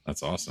awesome.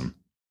 That's awesome.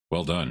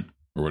 Well done,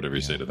 or whatever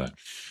you say to that.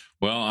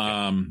 Well,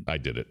 I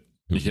did it.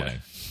 Yeah.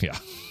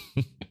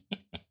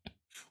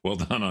 Well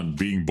done on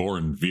being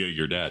born via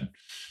your dad.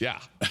 Yeah.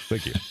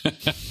 Thank you.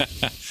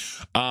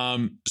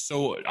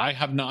 So I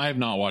have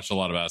not watched a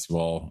lot of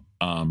basketball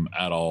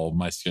at all.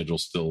 My schedule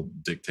still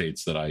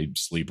dictates that I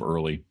sleep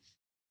early.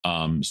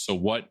 So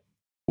what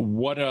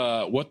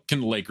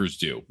can the Lakers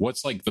do?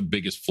 What's like the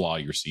biggest flaw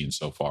you're seeing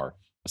so far,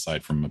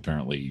 aside from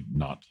apparently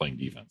not playing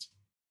defense?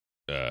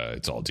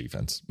 It's all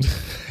defense.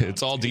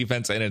 It's all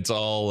defense, and it's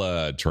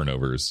all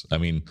turnovers. I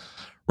mean,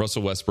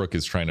 Russell Westbrook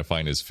is trying to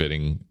find his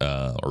footing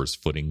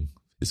with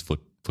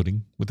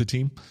the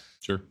team.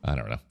 Sure. I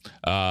don't know.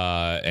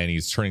 And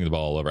he's turning the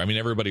ball over. I mean,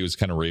 everybody was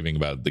kind of raving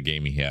about the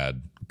game he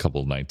had a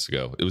couple of nights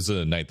ago. It was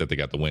a night that they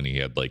got the win. He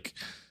had I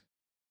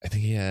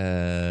think he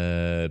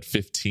had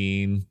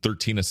 13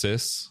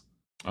 assists.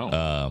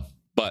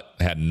 But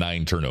had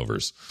 9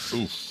 turnovers.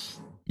 Oof.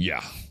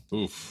 Yeah.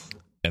 Oof.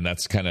 And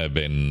that's kind of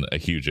been a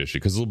huge issue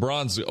because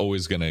LeBron's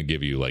always going to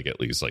give you at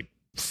least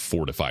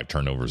 4 to 5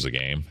 turnovers a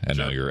game. And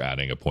now you're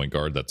adding a point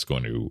guard that's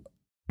going to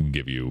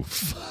give you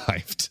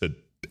 5 to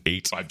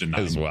 8, 5 to 9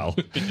 as well.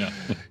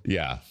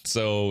 Yeah.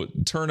 So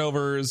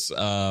turnovers,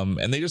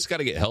 and they just got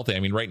to get healthy.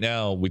 I mean, right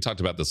now, we talked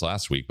about this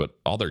last week, but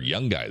all their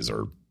young guys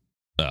are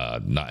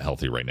not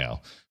healthy right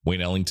now.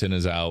 Wayne Ellington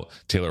is out.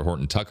 Taylor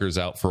Horton Tucker's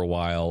out for a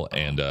while.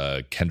 And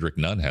Kendrick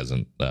Nunn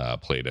hasn't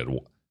played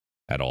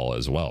at all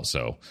as well.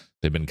 So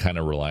they've been kind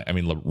of relying. I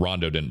mean,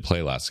 Rondo didn't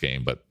play last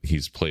game, but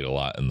he's played a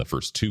lot in the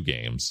first 2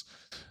 games.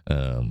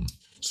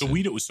 So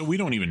we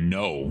don't even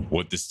know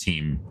what this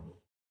team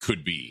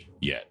could be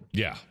yet.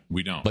 Yeah,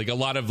 we don't. A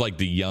lot of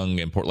the young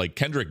import,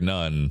 Kendrick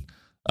Nunn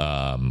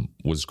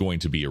was going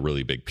to be a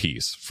really big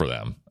piece for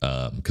them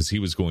because he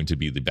was going to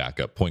be the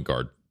backup point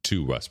guard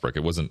to Westbrook.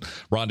 It wasn't.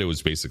 Rondo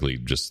was basically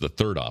just the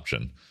third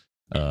option,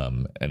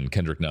 and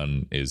Kendrick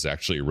Nunn is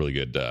actually a really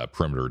good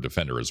perimeter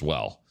defender as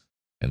well.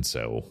 And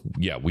so,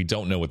 yeah, we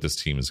don't know what this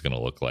team is going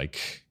to look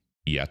like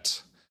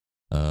yet.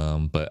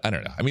 But I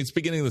don't know. I mean, it's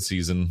beginning of the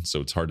season, so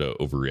it's hard to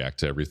overreact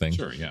to everything.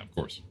 Sure, yeah, of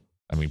course.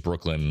 I mean,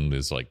 Brooklyn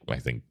is I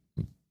think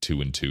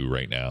 2-2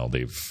 right now.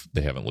 They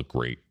haven't looked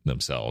great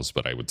themselves,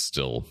 but I would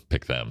still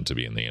pick them to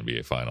be in the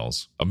NBA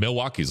Finals.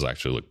 Milwaukee's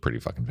actually looked pretty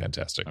fucking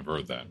fantastic. I've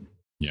heard that.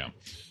 Yeah.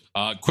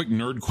 Quick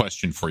nerd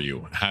question for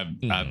you: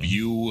 Have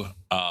you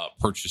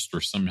purchased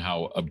or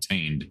somehow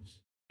obtained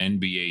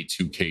NBA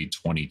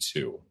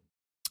 2K22?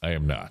 I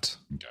am not.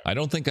 Okay. I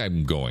don't think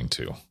I'm going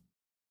to.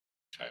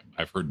 Okay.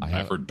 I've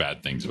heard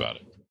bad things about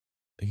it.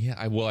 Yeah,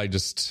 I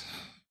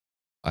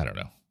don't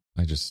know.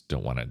 I just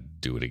don't want to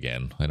do it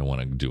again. I don't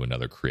want to do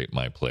another create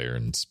my player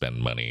and spend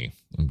money.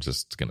 I'm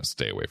just gonna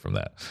stay away from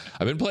that.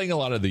 I've been playing a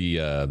lot of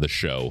the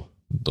show,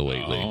 the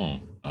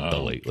lately. God.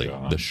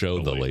 The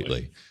show, the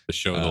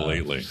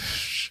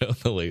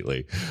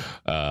lately.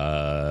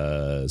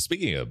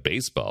 Speaking of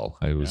baseball,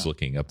 I was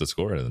looking up the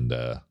score, and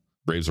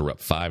Braves are up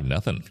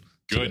 5-0.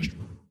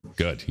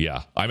 Good.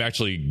 Yeah, I'm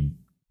actually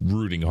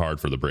rooting hard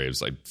for the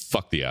Braves. Like,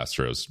 fuck the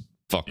Astros.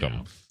 Fuck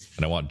them.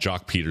 And I want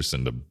Jock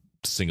Peterson to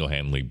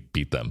single-handedly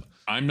beat them.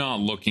 I'm not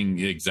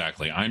looking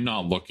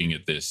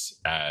at this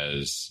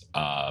as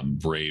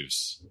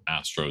Braves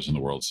Astros in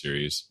the World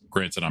Series.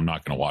 Granted, I'm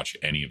not going to watch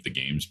any of the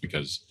games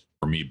because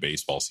for me,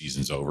 baseball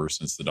season's over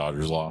since the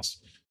Dodgers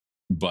lost.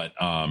 But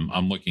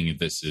I'm looking at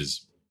this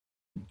as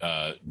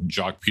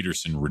Jock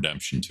Peterson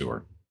redemption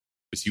tour,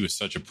 because he was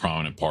such a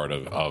prominent part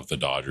of the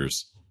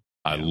Dodgers.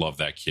 I love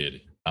that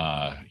kid.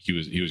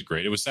 He was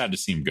great. It was sad to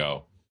see him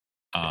go.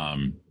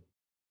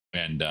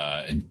 And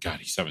God,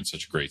 he's having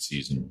such a great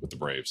season with the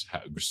Braves.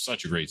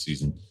 Such a great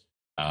season,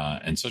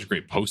 and such a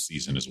great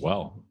postseason as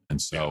well.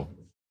 And so,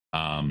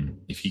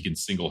 if he can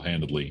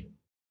single-handedly,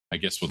 I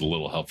guess with a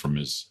little help from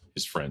his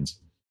friends,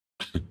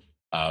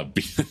 to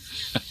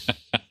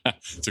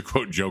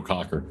quote Joe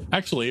Cocker,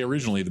 actually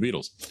originally the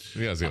Beatles.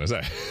 Yeah, I was gonna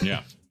say.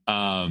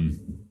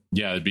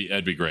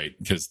 It'd be great,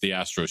 because the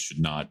Astros should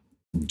not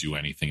do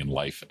anything in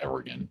life ever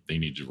again. They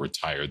need to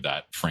retire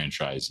that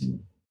franchise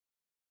and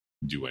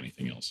do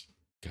anything else.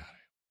 God,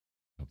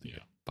 I hope they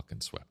get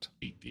fucking swept.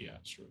 Beat the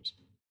Astros.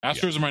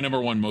 Astros are my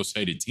number one most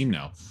hated team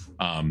now.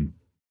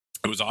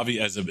 It was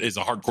obvious as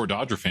a hardcore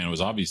Dodger fan, it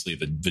was obviously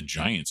the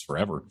Giants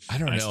forever. I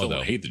don't know. I still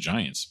though. hate the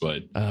Giants,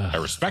 but I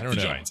respect the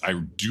Giants. I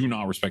do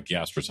not respect the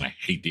Astros, and I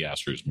hate the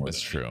Astros more.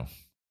 That's true.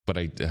 But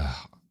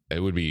it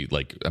would be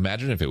like,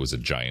 imagine if it was a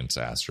Giants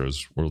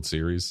Astros World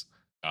Series.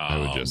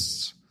 I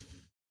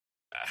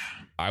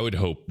would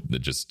hope that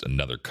just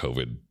another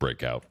COVID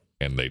breakout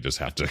and they just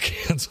have to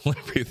cancel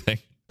everything.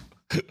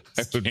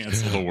 Cancel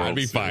the World I'd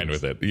be Series. Fine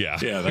with it. Yeah,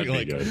 that'd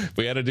be good. If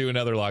we had to do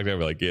another lockdown,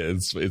 we're like, yeah,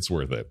 it's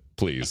worth it.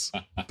 Please,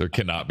 there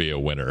cannot be a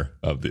winner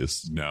of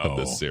this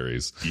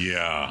series.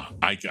 Yeah,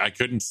 I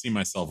couldn't see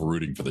myself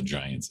rooting for the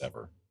Giants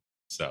ever.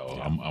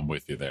 So I'm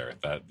with you there.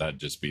 That'd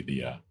just be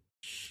the.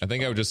 I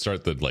think I would just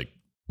start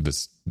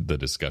the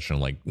discussion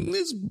like,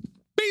 is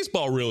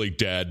baseball really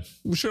dead?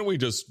 Shouldn't we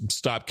just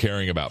stop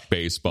caring about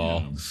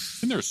baseball? Yeah.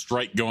 Isn't there a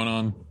strike going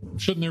on?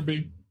 Shouldn't there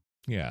be?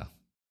 Yeah.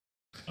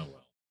 Oh well.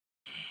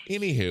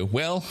 Anywho,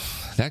 well,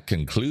 that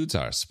concludes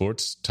our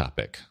sports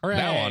topic. Hooray.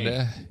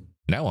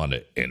 Now on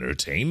to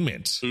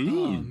entertainment.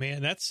 Ooh. Oh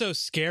man, that's so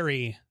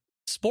scary.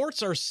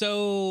 Sports are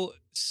so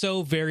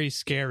very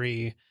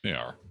scary. They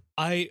are.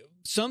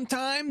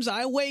 Sometimes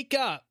I wake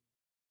up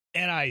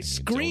and I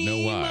scream.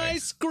 Don't know why. I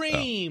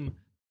scream.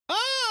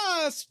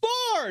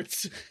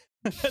 Sports.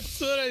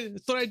 That's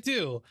what I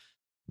do.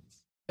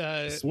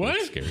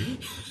 What? Scary.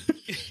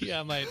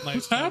 Yeah, my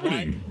What's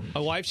happening?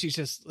 My wife, she's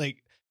just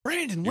like,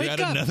 Brandon, You wake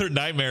had up. another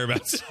nightmare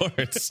about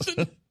sports.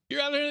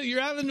 You're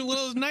having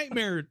one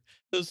of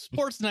those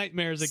sports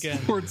nightmares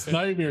again. Sports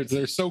nightmares.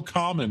 They're so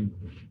common.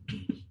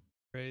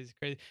 Crazy.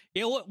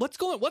 Yeah, what's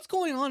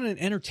going on in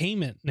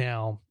entertainment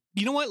now?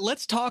 You know what?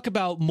 Let's talk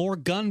about more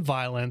gun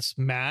violence,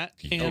 Matt.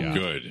 And,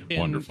 Good.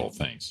 Wonderful.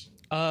 Thanks.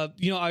 I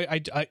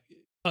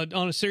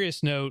on a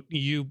serious note,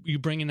 you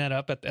bringing that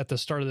up at the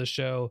start of the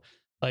show,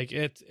 like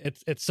it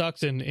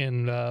sucks. In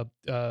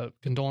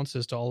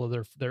condolences to all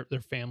of their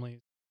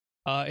families,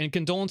 and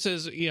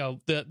condolences.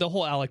 The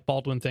whole Alec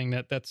Baldwin thing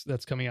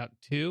that's coming out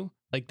too.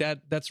 Like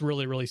that's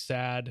really, really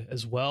sad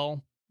as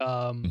well.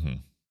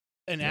 An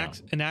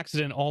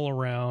accident all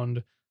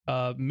around.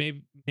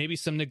 Maybe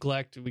some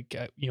neglect. We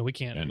can't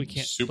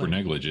super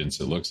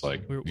negligence. It looks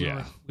like we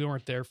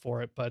weren't there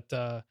for it, but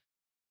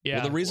yeah.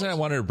 Well, the reason I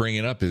wanted to bring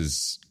it up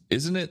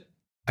isn't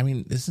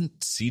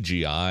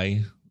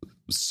CGI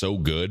so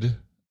good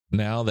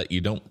now that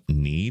you don't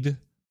need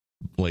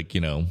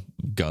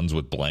guns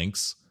with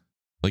blanks?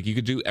 Like you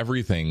could do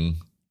everything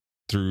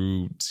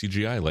through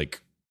CGI,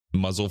 like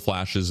muzzle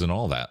flashes and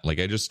all that. Like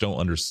I just don't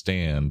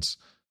understand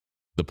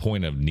the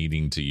point of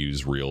needing to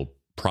use real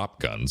prop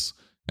guns.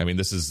 I mean,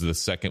 this is the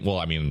second. Well,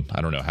 I mean, I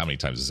don't know how many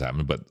times this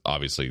happened, but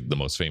obviously the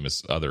most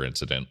famous other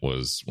incident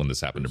was when this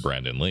happened to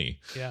Brandon Lee.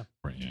 Yeah.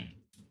 Right.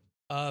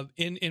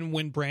 In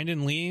when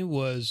Brandon Lee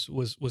was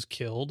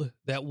killed,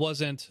 that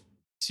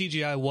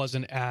CGI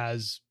wasn't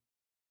as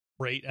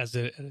great as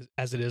it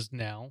is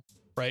now,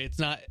 right? It's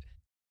not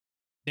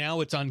now.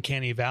 It's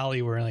Uncanny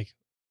Valley where like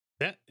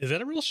is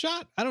that a real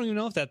shot? I don't even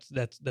know if that's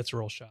a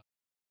real shot.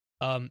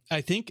 I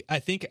think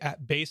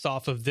based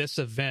off of this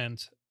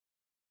event,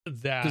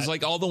 that Because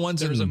like all the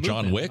ones there's a in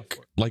John movement Wick,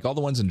 for it. like all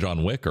the ones in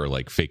John Wick are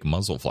like fake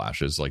muzzle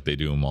flashes, like they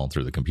do them all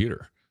through the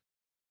computer.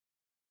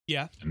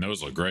 Yeah, And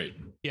those look great.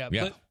 yeah,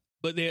 Yeah.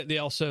 but they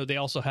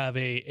also have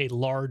a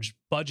large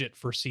budget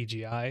for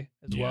CGI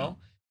as Yeah. well,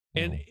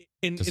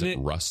 and Does and it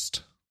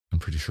rust? I'm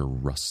pretty sure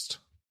Rust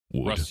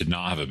would. Russ did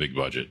not have a big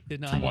budget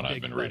did not from have what a I've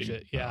big been budget.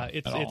 reading. Yeah, at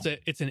it's all.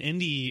 an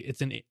indie.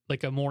 It's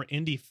like a more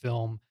indie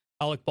film.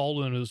 Alec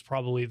Baldwin was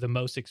probably the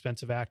most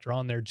expensive actor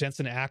on there.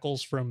 Jensen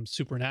Ackles from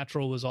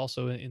Supernatural was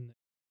also in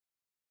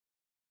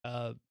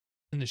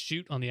the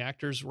shoot on the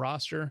actors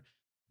roster.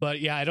 But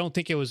yeah, I don't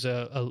think it was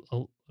a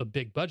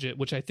big budget,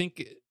 which I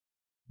think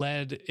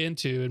led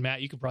into, and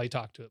Matt, you could probably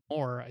talk to it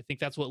more. I think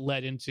that's what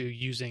led into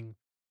using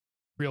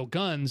real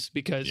guns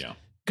because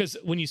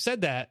when you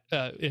said that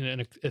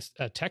in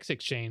a text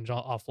exchange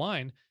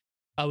offline,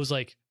 I was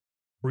like,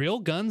 real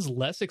guns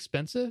less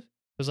expensive?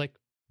 I was like,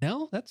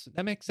 no,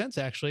 that makes sense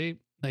actually.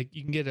 Like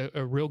you can get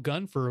a real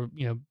gun for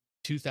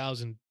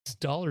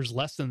 $2,000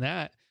 less than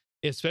that,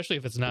 especially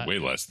if it's not way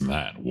less than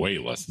that. Way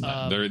less than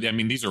that. I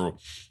mean, these are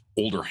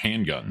older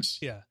handguns,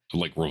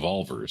 like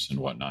revolvers and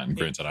whatnot. And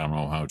granted, I don't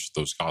know how much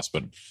those cost,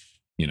 but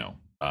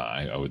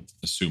I would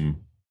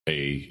assume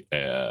a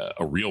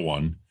real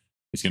one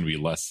is going to be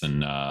less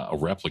than a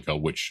replica,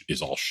 which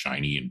is all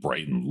shiny and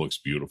bright and looks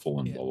beautiful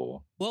and blah blah blah.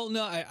 Well,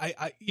 no,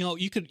 I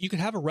you could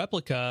have a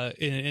replica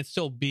and it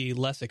still be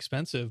less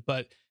expensive,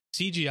 but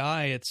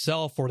CGI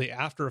itself or the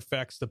after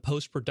effects, the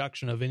post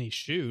production of any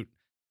shoot,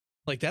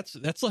 like that's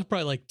like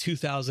probably like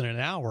 $2,000 an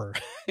hour,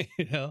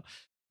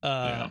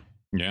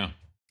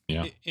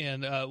 Yeah.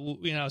 And I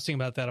was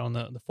thinking about that on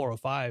the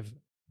 405,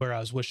 where I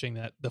was wishing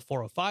that the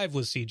 405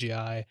 was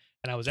CGI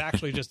and I was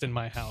actually just in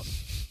my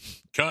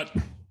house. Cut.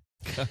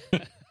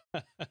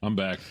 I'm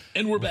back,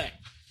 and we're back.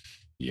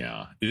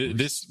 Yeah,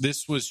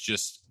 this was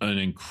just an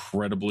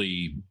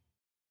incredibly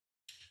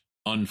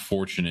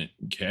unfortunate,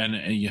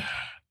 and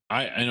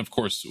of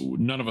course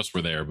none of us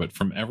were there, but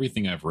from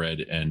everything I've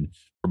read and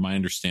from my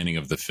understanding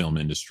of the film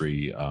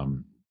industry,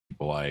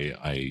 people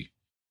I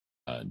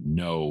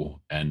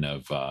know and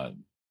have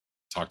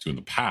talked to in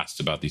the past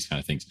about these kind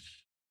of things.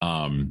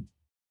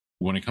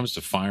 When it comes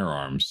to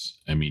firearms,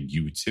 I mean,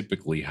 you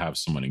typically have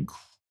someone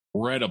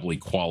incredibly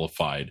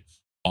qualified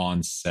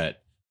on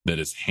set that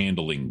is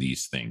handling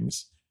these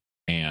things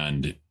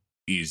and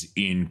is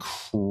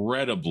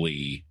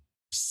incredibly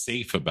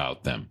safe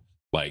about them.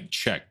 Like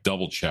check,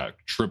 double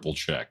check, triple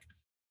check,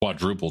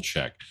 quadruple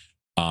check.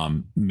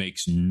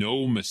 Makes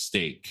no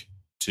mistake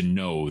to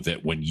know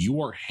that when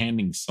you are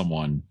handing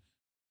someone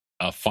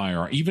a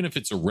firearm, even if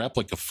it's a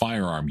replica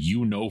firearm,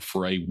 you know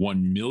for a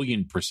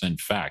 1,000,000%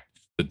 fact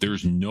that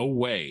there's no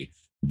way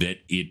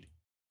that it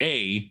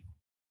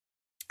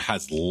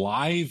has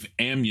live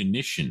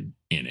ammunition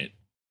in it,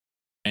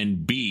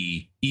 and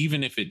B,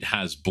 even if it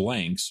has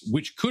blanks,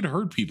 which could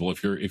hurt people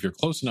if you're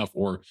close enough,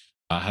 or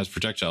has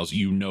projectiles,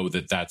 you know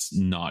that that's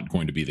not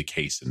going to be the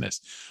case in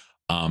this.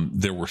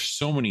 There were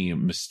so many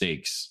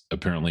mistakes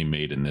apparently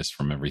made in this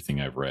from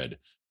everything I've read.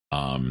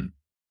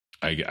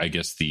 I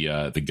guess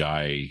the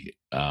guy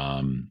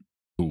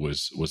who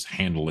was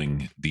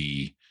handling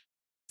the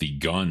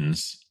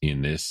guns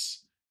in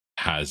this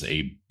has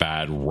a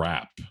bad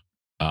rap.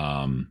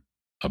 And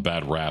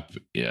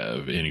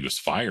he was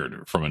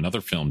fired from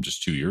another film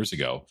just 2 years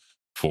ago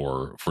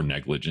for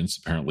negligence.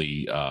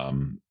 Apparently,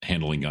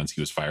 handling guns,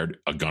 he was fired.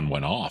 A gun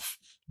went off.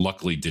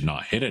 Luckily, did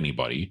not hit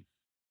anybody,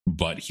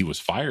 but he was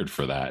fired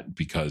for that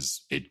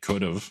because it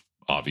could have,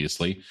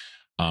 obviously.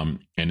 And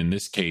in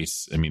this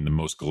case, I mean, the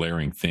most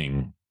glaring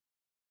thing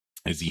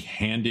is he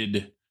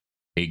handed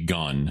a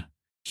gun.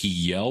 He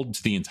yelled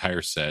to the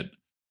entire set,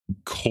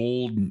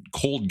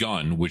 "Cold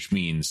gun," which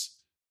means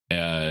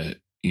no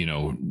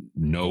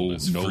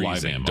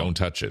live ammo. Don't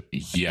touch it.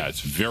 Yeah,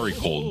 it's very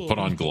cold. Put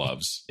on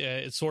gloves. Yeah,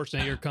 it's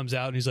Schwarzenegger comes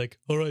out and he's like,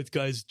 "All right,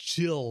 guys,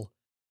 chill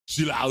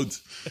out."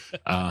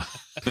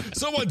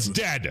 Someone's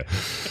dead.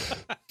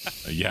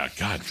 Yeah,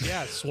 God.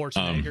 Yeah,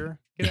 Schwarzenegger,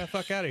 get that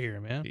fuck out of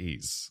here, man.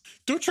 Jeez.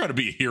 Don't try to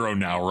be a hero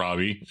now,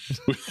 Robbie.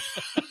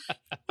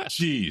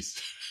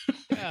 Jeez.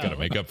 Yeah. Got to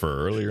make up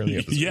for earlier in the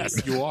episode.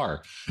 Yes, you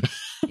are.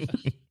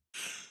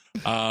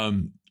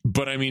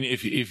 But I mean,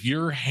 if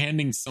you're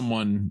handing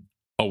someone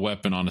a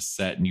weapon on a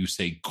set and you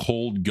say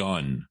 "cold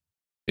gun,"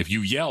 if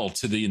you yell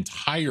to the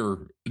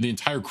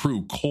entire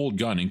crew "cold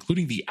gun,"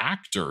 including the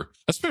actor,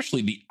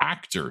 especially the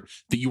actor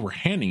that you were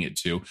handing it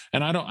to,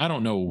 and I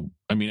don't know.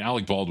 I mean,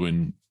 Alec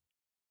Baldwin,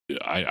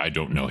 I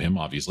don't know him.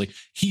 Obviously,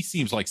 he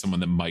seems like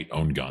someone that might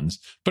own guns,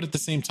 but at the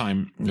same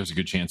time, there's a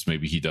good chance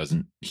maybe he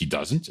doesn't,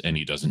 and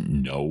he doesn't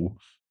know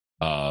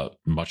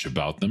much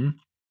about them.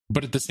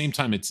 But at the same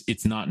time,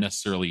 it's not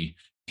necessarily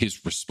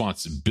his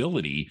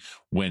responsibility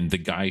when the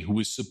guy who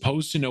is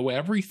supposed to know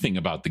everything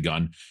about the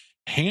gun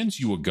hands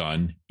you a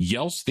gun,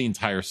 yells to the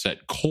entire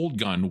set "cold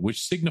gun,"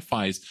 which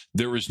signifies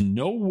there is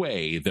no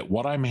way that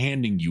what I'm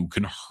handing you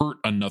can hurt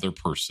another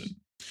person.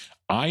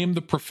 I am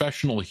the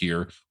professional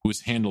here who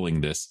is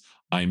handling this.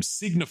 I am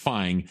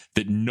signifying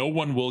that no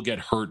one will get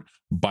hurt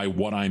by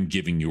what I'm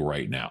giving you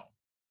right now.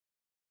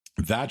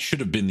 that should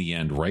have been the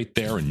end right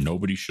there, and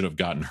nobody should have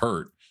gotten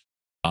hurt.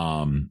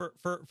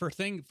 For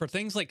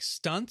things like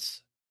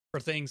stunts, for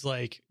things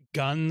like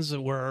guns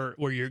where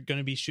you're going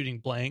to be shooting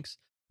blanks,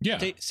 Yeah,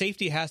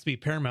 safety has to be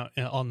paramount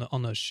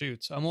on those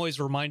shoots. I'm always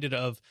reminded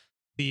of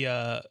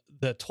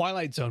the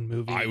Twilight Zone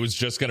movie. I was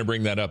just going to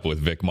bring that up with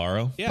Vic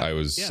Morrow. Yeah, I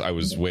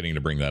was waiting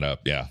to bring that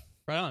up. Yeah.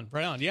 Right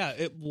on. Yeah,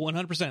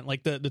 100%.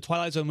 Like the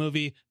Twilight Zone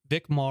movie,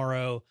 Vic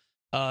Morrow,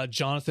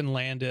 Jonathan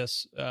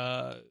Landis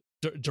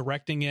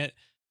directing it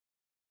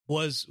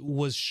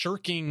was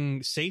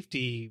shirking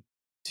safety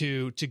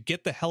to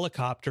get the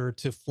helicopter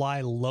to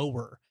fly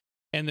lower.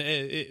 And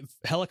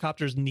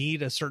helicopters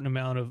need a certain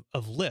amount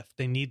of lift.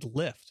 They need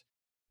lift.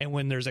 And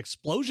when there's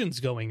explosions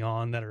going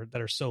on that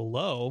are so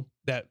low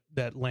that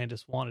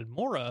Landis wanted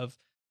more of,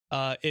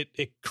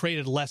 it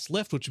created less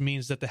lift, which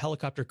means that the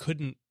helicopter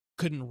couldn't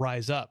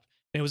rise up.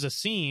 And it was a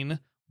scene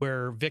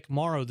where Vic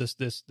Morrow,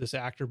 this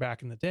actor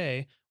back in the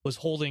day, was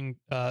holding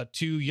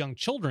two young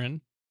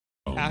children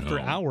after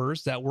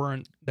hours that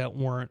weren't.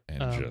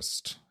 And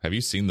just have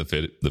you seen the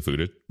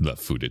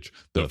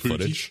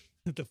footage?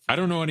 I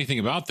don't know anything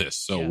about this.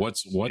 So what?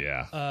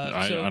 Yeah,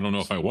 I don't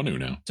know if I want to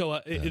now. So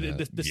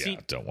the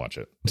scene, don't watch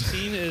it. The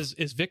scene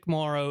is Vic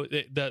Morrow.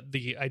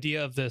 The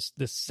idea of this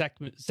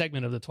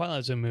segment of the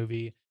Twilight Zone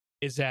movie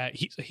is that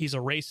he's a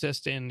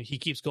racist, and he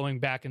keeps going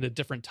back into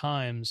different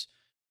times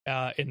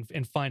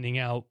and finding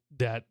out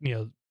that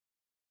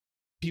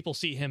people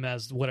see him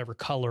as whatever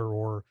color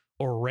or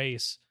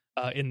race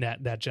in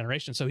that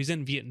generation. So he's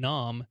in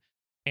Vietnam,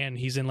 and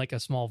he's in like a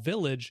small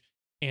village,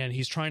 and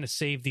he's trying to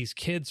save these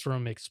kids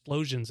from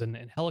explosions and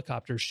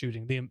helicopters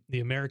shooting, the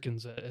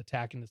Americans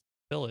attacking this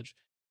village.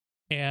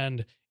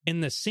 And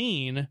in the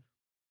scene,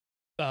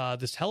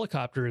 this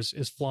helicopter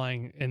is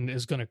flying and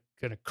is going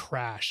to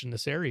crash in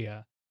this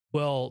area.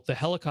 Well, the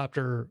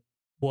helicopter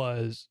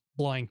was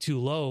flying too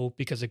low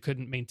because it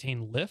couldn't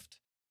maintain lift,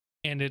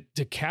 and it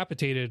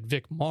decapitated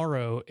Vic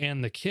Morrow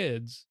and the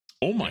kids.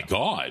 Oh my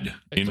God.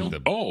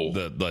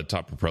 The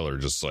top propeller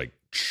just like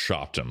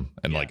chopped him.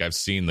 And like I've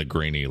seen the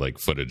grainy like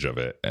footage of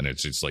it, and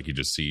it's just like you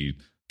just see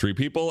three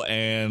people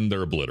and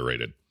they're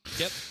obliterated.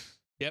 Yep.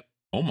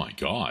 Oh my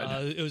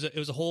God. It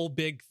was a whole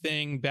big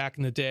thing back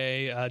in the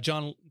day.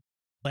 John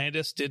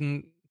Landis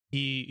didn't.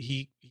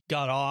 He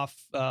got off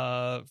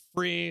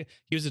free.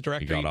 He was a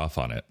director. He got off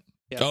on it.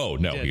 Yeah, oh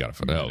no, he got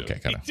off. Oh, okay,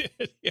 kind of.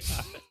 Yeah,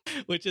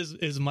 which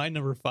is my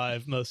number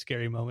 5 most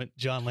scary moment.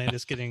 John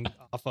Landis getting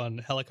off on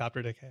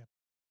helicopter decap.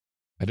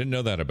 I didn't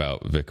know that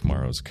about Vic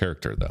Morrow's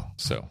character though,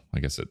 so I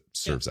guess it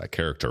serves that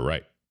character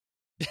right.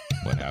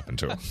 What happened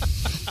to him?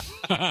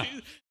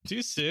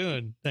 Too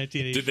soon.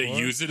 1984. Did they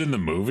use it in the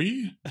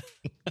movie?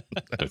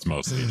 That's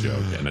mostly a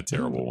joke and a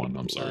terrible one.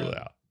 I'm sorry.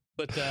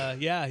 But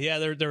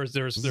there was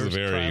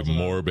very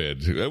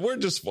morbid. We're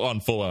just on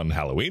full on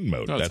Halloween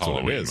mode. No, that's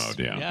Halloween what it is.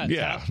 mode,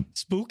 yeah.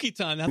 Spooky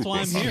time. That's why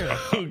I'm here.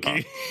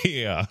 Spooky.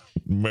 Yeah.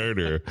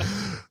 Murder.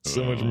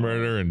 So much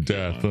murder and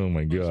death. Oh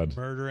my God.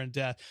 Murder and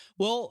death.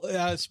 Well,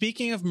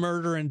 speaking of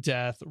murder and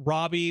death,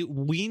 Robbie,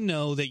 we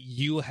know that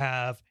you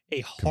have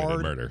a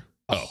hard murder.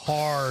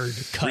 Hard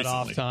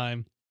cutoff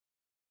time.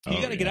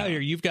 You got to get out of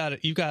here. You've got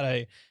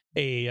a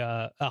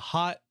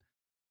hot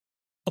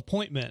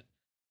appointment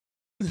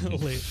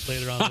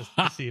later on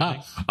this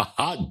evening. A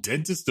hot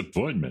dentist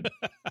appointment.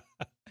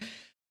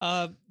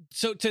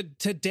 So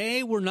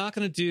today we're not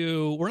going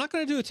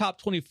to do a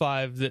top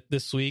 25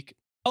 this week.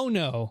 Oh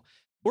no,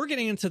 we're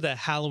getting into the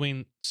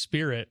Halloween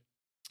spirit.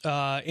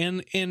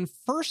 And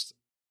first,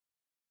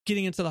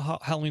 getting into the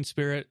Halloween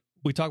spirit,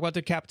 we talk about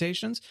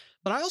decapitations,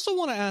 but I also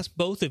want to ask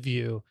both of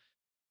you,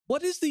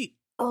 what is the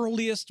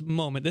earliest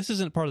moment? This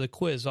isn't part of the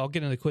quiz. I'll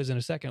get into the quiz in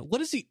a second.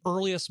 What is the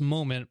earliest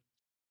moment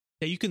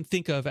that you can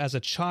think of as a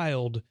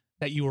child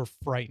that you were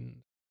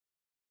frightened?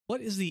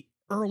 What is the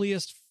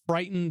earliest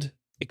frightened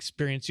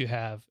experience you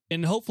have?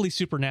 And hopefully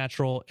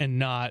supernatural and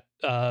not,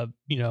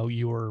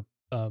 you were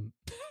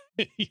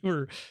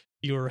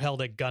you were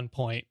held at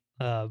gunpoint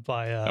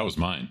by that was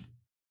mine.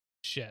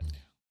 Shit.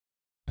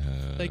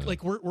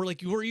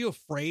 Were you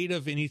afraid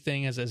of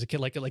anything as a kid,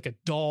 like a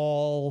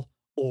doll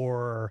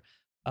or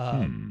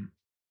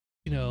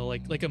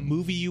like a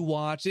movie you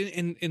watched?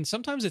 And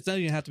sometimes it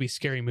doesn't even have to be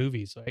scary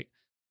movies, right?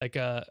 Like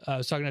I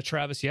was talking to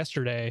Travis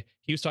yesterday.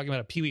 He was talking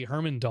about a Pee Wee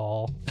Herman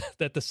doll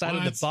that the side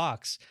of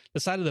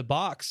the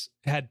box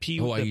had Pee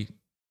Wee.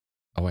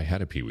 I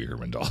had a Pee Wee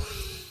Herman doll.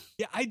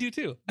 Yeah, I do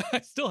too.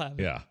 I still have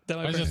it. Yeah.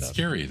 Why is that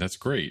scary? That's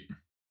great.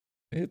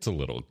 It's a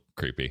little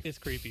creepy. It's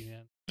creepy,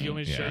 man. Do you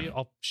want me to show you?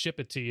 I'll ship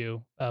it to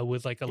you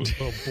with like a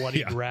little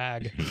bloody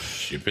rag.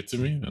 Ship it to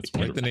me? That's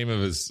like the name of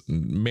his,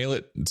 mail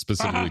it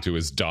specifically to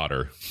his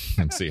daughter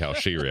and see how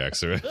she reacts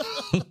to it.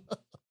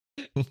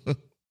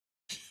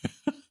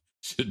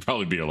 Should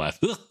probably be your last.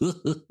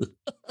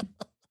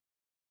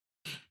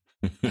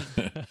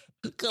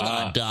 Come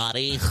on,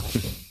 Dottie.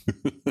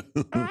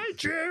 Hi,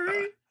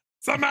 Jerry.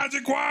 It's a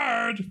magic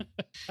word.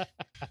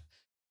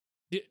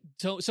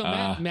 So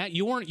Matt,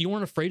 you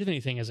weren't afraid of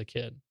anything as a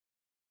kid?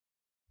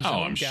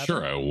 I'm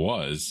sure I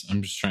was.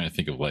 I'm just trying to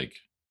think of like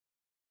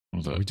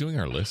Are we doing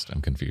our list?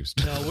 I'm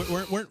confused. No,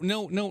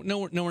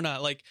 we're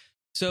not. Like,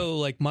 so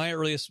like my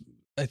earliest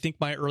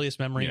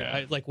memory, Yeah.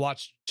 I like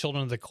watched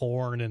Children of the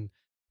Corn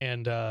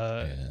and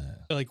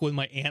like with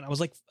my aunt. I was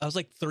like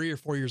 3 or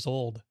 4 years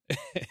old,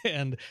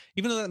 and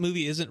even though that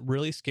movie isn't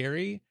really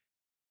scary,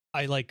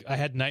 I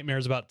had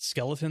nightmares about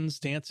skeletons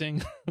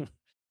dancing.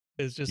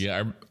 It's just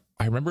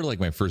I remember like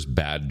my first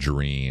bad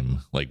dream,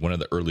 like one of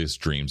the earliest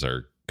dreams I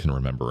can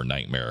remember, a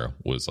nightmare,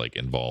 was like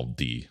involved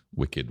the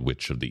Wicked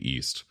Witch of the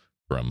East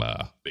from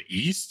The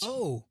East?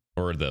 oh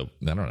or the,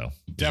 I don't know,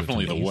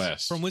 Definitely Is it the East?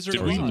 West. From Wizard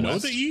Did of we Oz. know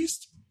the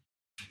East?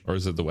 Or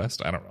is it the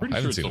West? I don't know. Pretty I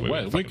sure haven't it's seen the the movie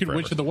in West. fucking Wicked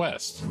Witch forever. of the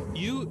West.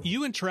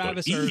 you and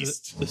Travis The are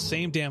East. the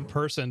same damn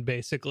person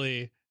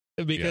basically,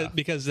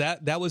 because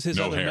that was his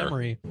No other hair.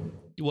 memory,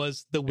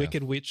 was the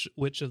Wicked Witch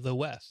of the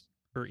West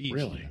or East.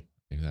 Really?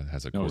 Maybe that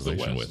has a No, it's the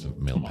correlation West. with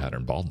male Come on.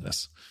 pattern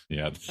baldness.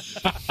 Yeah.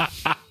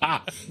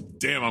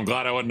 Damn, I'm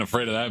glad I wasn't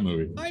afraid of that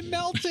movie. I'm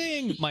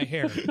melting. My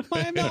hair.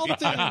 I'm melting.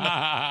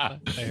 My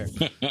hair.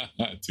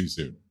 Too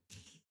soon.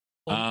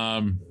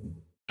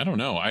 I don't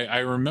know. I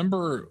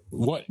remember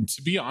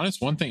to be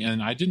honest, one thing,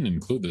 and I didn't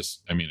include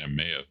this. I mean, I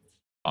may have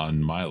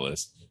on my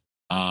list.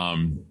 I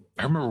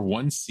remember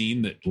one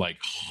scene that like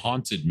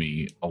haunted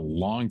me a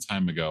long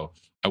time ago.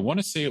 I want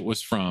to say it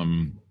was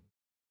from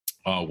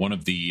one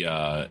of the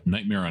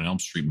Nightmare on Elm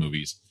Street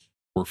movies,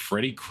 where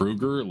Freddy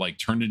Krueger like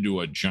turned into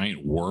a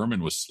giant worm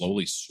and was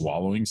slowly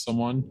swallowing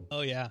someone.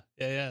 Oh yeah.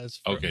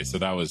 It's Okay, so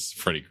that was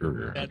Freddy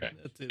Krueger. Okay,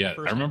 that's the yeah,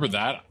 first I remember one.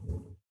 that.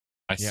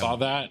 I Yeah. saw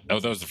that. Oh,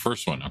 that was the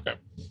first one. Okay,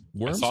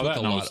 Worms saw with that a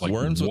and I lot, was like,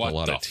 worms with what a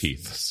lot the of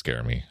teeth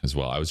scare me as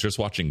well. I was just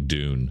watching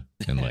Dune,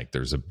 and like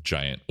there's a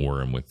giant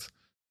worm with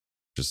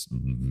just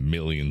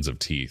millions of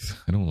teeth.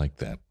 I don't like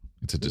that.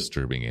 It's a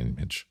disturbing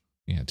image.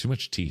 Yeah, too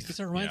much teeth. Because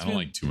it Yeah, reminds I don't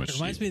me. like too much. It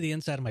reminds teeth. me of the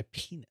inside of my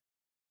penis.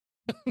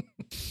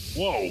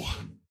 Whoa!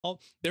 Oh,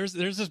 there's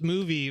this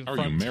movie How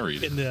are you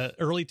married? in the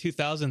early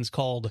 2000s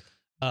called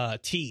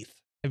Teeth.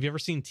 Have you ever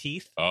seen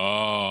Teeth? Oh,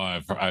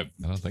 I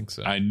don't think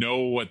so. I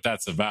know what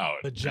that's about.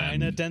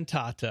 Vagina and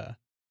dentata.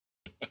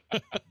 I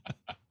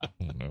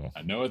don't know.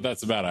 I know what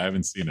that's about. I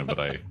haven't seen it, but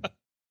I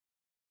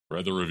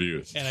read the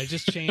reviews. And I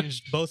just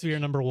changed both of your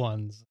number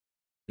ones.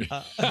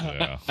 Yeah. Oh,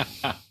 no.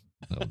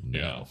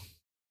 Yeah,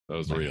 that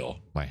was real.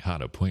 My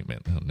hot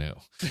appointment. Oh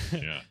no.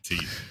 Yeah,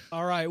 teeth.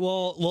 All right.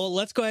 Well,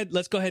 let's go ahead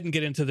and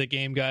get into the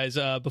game, guys.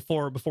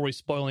 Before we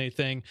spoil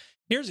anything,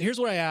 here's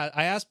what I asked.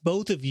 I asked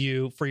both of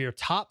you for your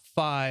top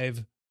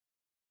 5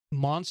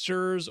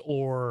 monsters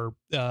or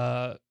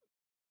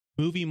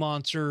movie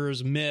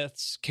monsters,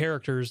 myths,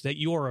 characters that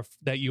you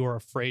are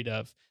afraid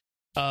of,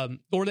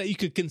 or that you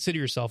could consider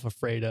yourself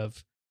afraid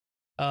of.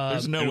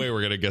 There's no way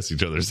we're gonna guess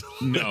each other's.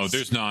 No, list.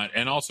 there's not.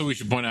 And also, we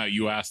should point out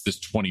you asked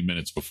this 20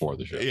 minutes before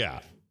the show. Yeah.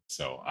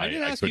 So I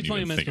didn't ask you couldn't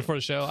 20 even minutes think of before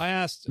the show. I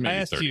asked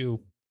Maybe 30. you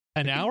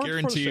an hour before the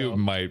Guarantee show.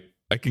 you,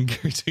 I can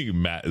guarantee you,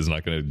 Matt is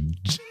not gonna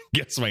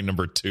guess my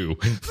number 2.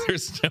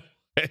 There's no.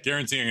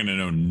 Guaranteeing I'm going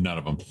to know none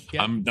of them.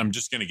 Yeah. I'm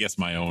just going to guess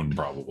my own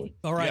probably.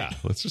 All right. Yeah,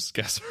 let's just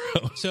guess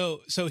our own.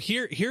 So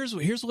here's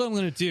what I'm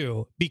going to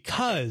do,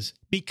 because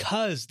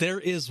there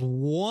is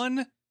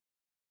one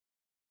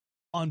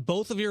on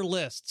both of your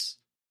lists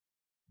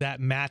that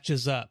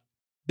matches up.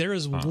 There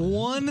is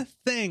one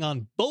thing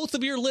on both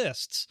of your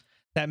lists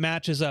that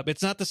matches up.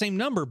 It's not the same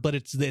number, but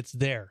it's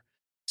there.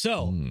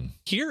 So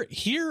here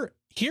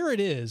it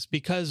is,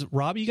 because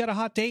Rob, you got a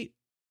hot date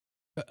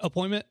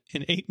appointment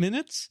in 8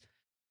 minutes.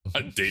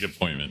 A date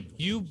appointment.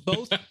 You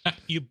both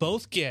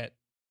get.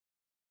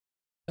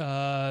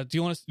 Do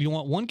you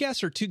want one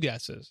guess or 2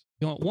 guesses?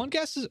 You want one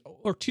guess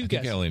or 2 I think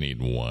guesses? I only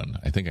need one.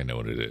 I think I know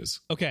what it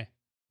is. Okay.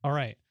 All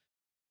right.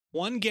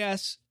 One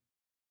guess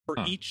for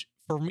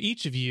from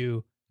each of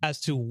you as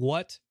to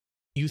what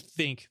you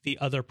think the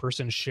other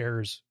person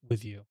shares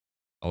with you.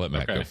 I'll let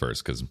Matt Okay. go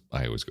first because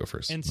I always go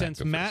first. And since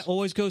go Matt first.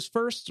 always goes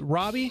first,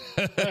 Robbie,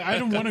 I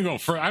don't want to go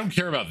first. I don't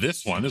care about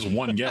this one. This is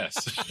one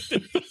guess.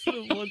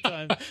 one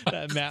time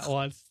that Matt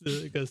wants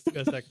to go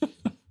second.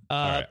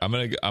 all right, I'm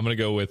gonna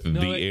go with no,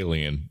 the wait.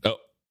 alien. Oh,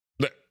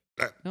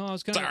 No, I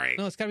was gonna. Sorry.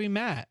 No, it's got to be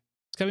Matt.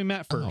 It's got to be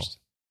Matt first.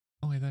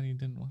 I thought you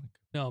didn't want to.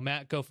 No,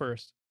 Matt, go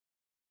first.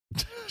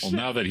 Well,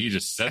 now that he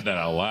just said that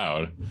out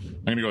loud,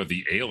 I'm going to go with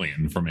the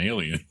alien from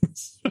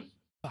Aliens.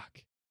 Fuck.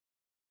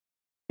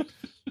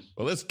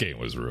 Well, this game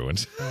was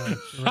ruined. All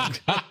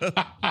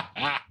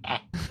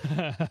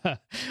Yeah,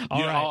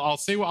 right. I'll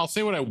say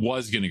what I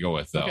was going to go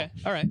with though. Okay.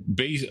 All right.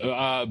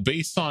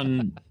 Based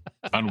on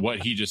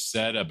what he just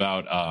said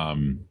about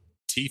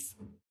teeth,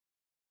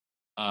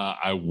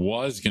 I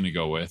was going to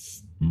go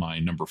with my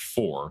number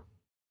 4,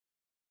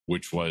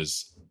 which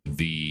was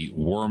the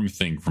worm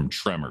thing from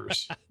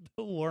Tremors.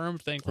 The worm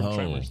thing from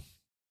Tremors.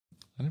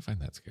 I didn't find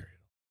that scary.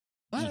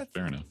 Well, Yeah,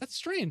 fair enough. That's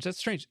strange.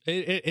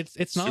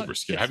 It's not Super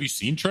scary. Have you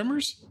seen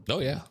Tremors? Oh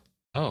yeah.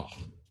 Oh,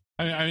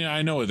 I mean,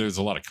 I know there's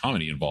a lot of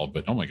comedy involved,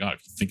 but oh my god,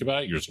 if you think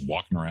about it, you're just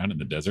walking around in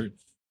the desert.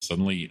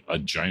 Suddenly, a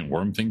giant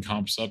worm thing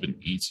comes up and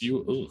eats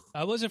you. Ugh.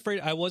 I was afraid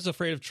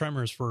of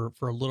Tremors for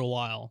a little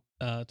while.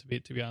 To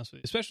be honest with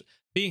you, especially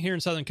being here in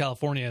Southern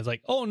California, it's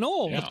like, oh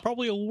no, Yeah. it's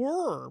probably a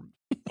worm.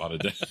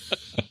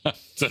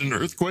 Is that an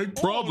earthquake?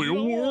 Probably a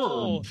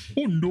worm.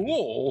 Oh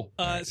no!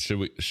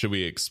 Should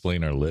we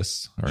explain our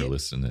list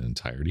in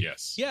entirety?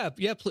 Yes. Yeah.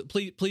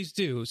 Please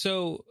do.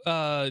 So,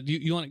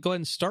 you want to go ahead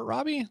and start,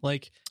 Robbie?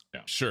 Like,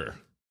 Sure.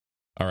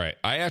 All right.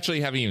 I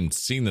actually haven't even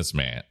seen this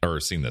man. I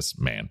haven't seen this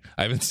man.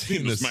 I haven't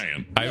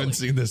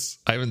seen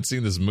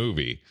this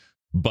movie,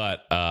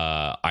 but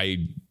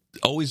I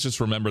always just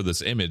remember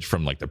this image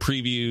from like the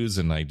previews,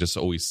 and I just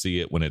always see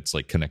it when it's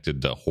like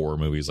connected to horror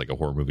movies, like a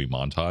horror movie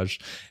montage,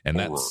 and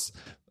that's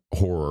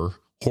horror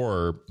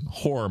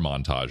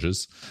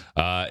montages.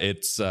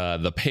 It's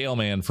The Pale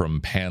Man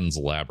from Pan's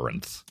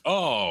Labyrinth.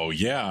 Oh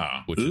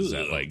yeah, Which is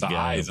that like the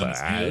eyes,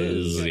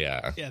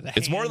 yeah.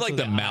 It's more like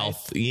the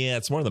mouth. Eyes. Yeah,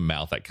 it's more the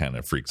mouth that kind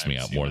of freaks me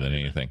out more than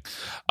anything.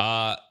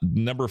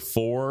 Number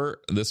 4,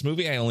 this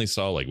movie I only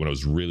saw like when I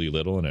was really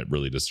little, and it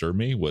really disturbed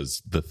me,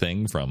 was The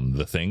Thing from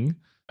The Thing.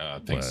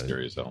 Thing's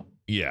scary as hell.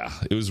 Yeah,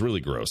 it was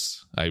really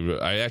gross.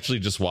 I actually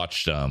just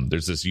watched.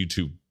 There's this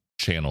YouTube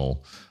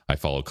channel I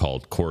follow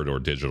called Corridor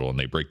Digital, and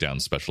they break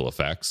down special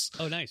effects.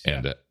 Oh, nice.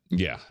 And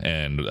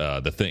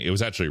The Thing, it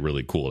was actually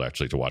really cool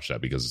to watch that,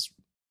 because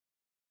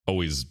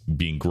always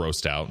being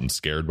grossed out and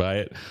scared by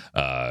it,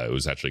 it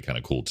was actually kind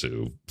of cool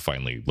to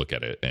finally look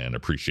at it and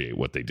appreciate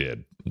what they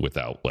did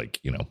without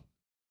like,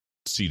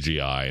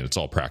 CGI, and it's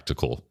all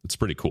practical. It's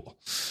pretty cool.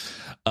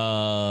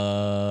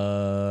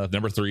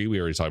 Number 3, we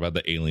already talked about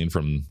the alien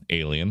from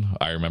Alien.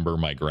 I remember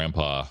my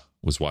grandpa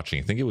was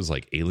watching, I think it was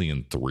like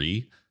Alien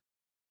 3,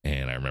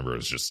 and I remember it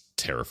was just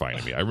terrifying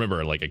to me. I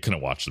remember like I couldn't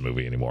watch the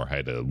movie anymore. I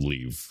had to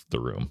leave the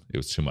room. It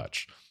was too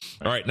much.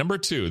 All right, number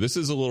 2. This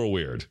is a little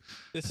weird.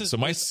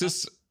 My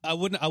sis. I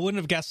wouldn't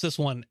have guessed this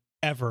one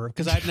ever,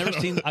 because I've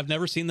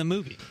never seen the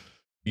movie.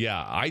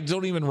 Yeah, I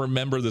don't even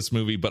remember this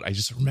movie, but I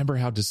just remember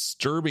how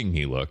disturbing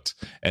he looked.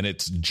 And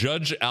it's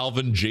Judge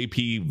Alvin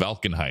J.P.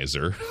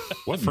 Valkenheiser.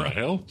 What the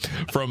hell?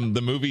 From the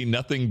movie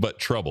Nothing But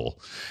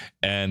Trouble.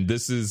 And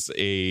this is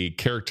a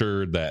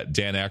character that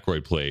Dan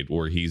Aykroyd played,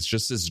 where he's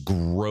just this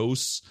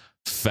gross,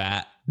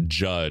 fat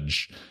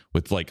judge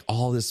with like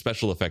all this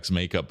special effects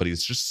makeup, but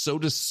he's just so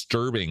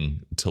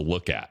disturbing to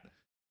look at.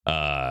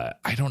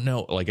 I don't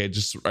know, like I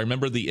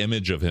remember the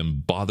image of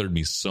him bothered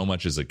me so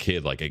much as a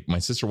kid. Like my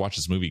sister watched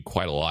this movie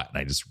quite a lot,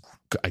 and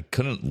I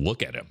couldn't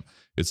look at him.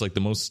 It's like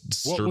the most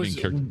disturbing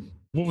character.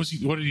 What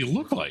did he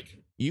look like?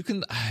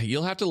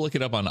 You'll have to look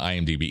it up on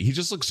IMDb. He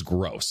just looks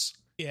gross.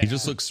 Yeah. He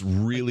just looks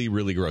really,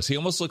 really gross. He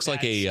almost looks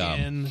like he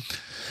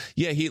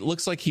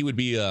looks like he would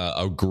be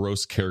a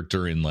gross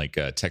character in like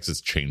a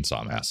Texas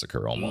Chainsaw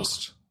Massacre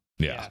almost.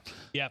 Yeah.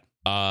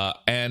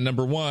 And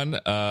number 1,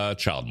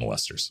 child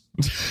molesters.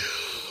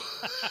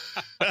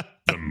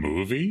 The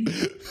movie?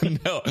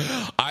 No,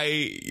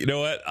 you know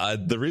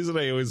what? The reason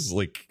I always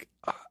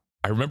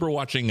I remember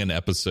watching an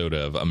episode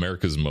of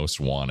America's Most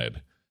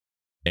Wanted,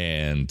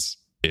 and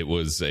it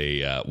was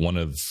one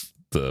of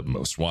the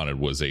most wanted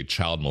was a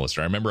child molester.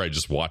 I remember I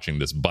just watching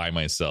this by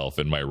myself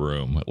in my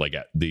room, like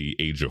at the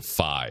age of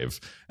 5,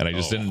 and I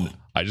just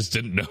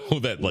didn't know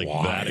that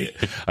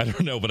I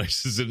don't know, but I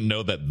just didn't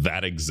know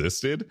that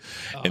existed.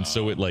 And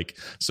so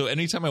so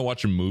anytime I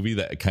watch a movie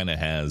that kind of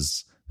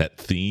has that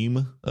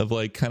theme of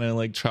like kind of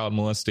like child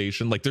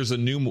molestation, like there's a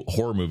new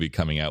horror movie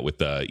coming out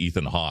with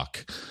Ethan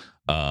Hawke.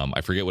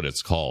 I forget what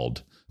it's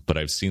called, but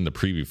I've seen the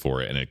preview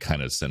for it, and it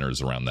kind of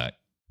centers around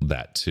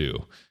that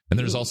too. And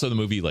there's also the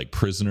movie like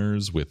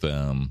Prisoners with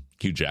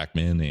Hugh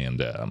Jackman and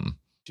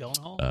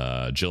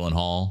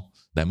Gyllenhaal.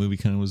 That movie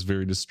kind of was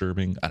very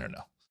disturbing. I don't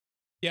know.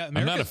 Yeah,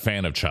 I'm not a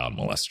fan of child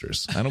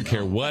molesters. I don't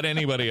care what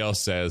anybody else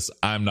says.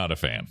 I'm not a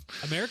fan.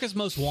 America's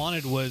Most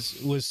Wanted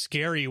was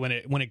scary when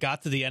it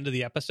got to the end of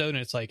the episode, and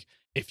it's like,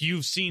 if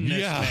you've seen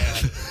this,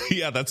 man.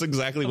 Yeah, that's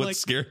exactly what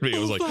scared me. It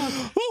was like,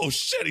 oh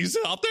shit, he's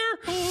out there.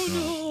 Oh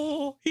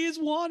no, he's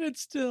wanted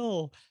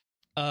still.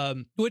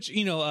 Which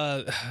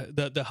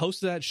the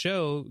host of that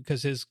show,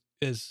 because his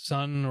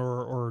son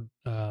or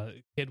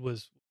kid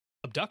was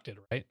abducted,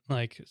 right?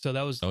 Like, so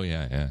that was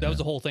that was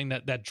the whole thing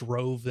that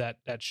drove that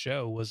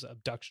show, was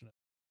abduction of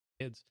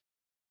kids.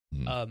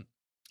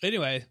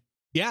 Anyway,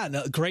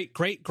 no,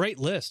 great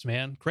list,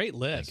 man. Great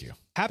list. Thank you.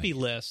 Happy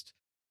list.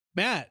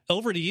 Matt,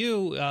 over to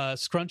you,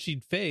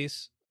 scrunchied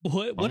face.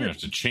 What I'm gonna have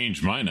to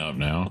change mine up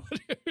now.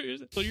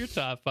 What are your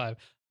top 5?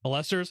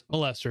 Molesters.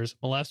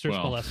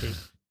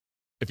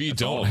 If you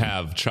don't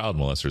have child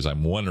molesters,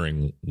 I'm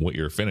wondering what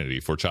your affinity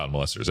for child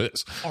molesters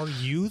is. Are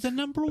you the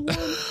number 1?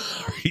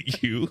 Are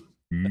you?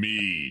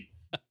 Me.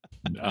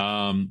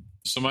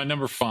 So my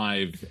number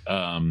 5,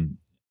 and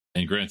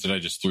granted, I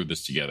just threw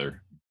this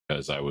together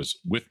because I was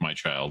with my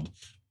child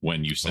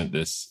when you sent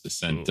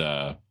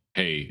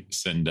hey,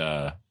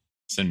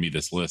 send me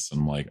this list.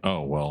 And I'm like,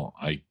 oh, well,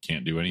 I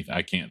can't do anything.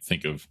 I can't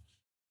think of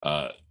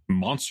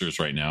monsters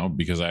right now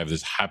because I have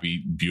this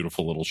happy,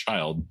 beautiful little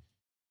child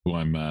who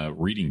I'm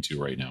reading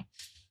to right now.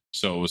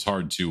 So it was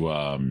hard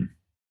to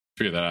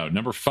figure that out.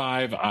 Number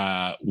 5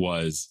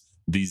 was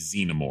the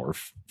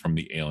Xenomorph from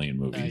the Alien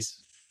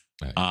movies.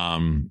 Nice.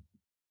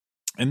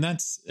 And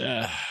that's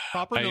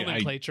proper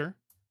nomenclature.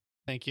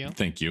 Thank you.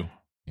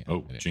 Yeah,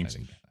 oh, jinx.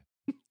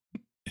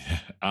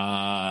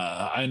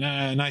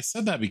 And I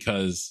said that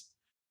because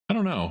I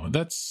don't know.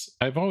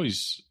 I've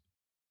always,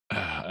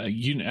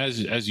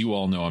 as you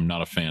all know, I'm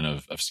not a fan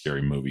of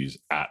scary movies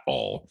at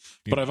all.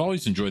 But I've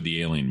always enjoyed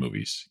the Alien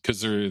movies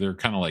because they're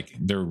kind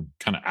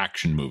of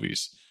action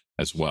movies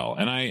as well,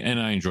 and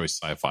I enjoy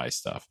sci-fi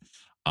stuff.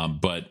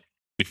 But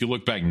if you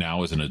look back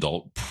now as an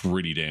adult,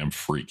 pretty damn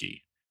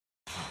freaky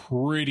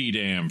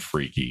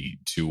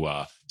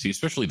to see,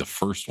 especially the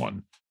first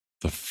one.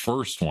 The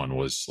first one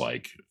was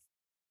like,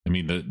 I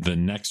mean, the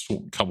next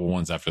couple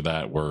ones after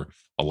that were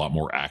a lot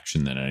more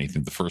action than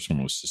anything. The first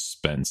one was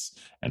suspense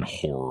and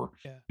horror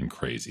and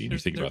crazy. And you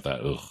think about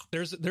that, ugh.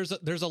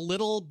 There's a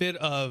little bit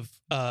of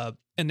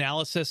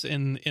analysis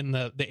in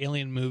the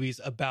Alien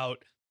movies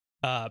about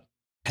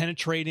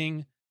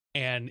penetrating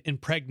and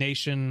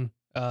impregnation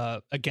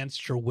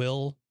against your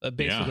will,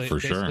 basically,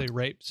 basically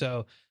rape.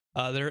 So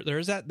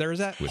there's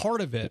that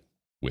part of it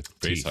with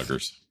face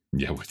huggers.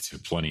 Yeah,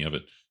 with plenty of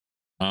it.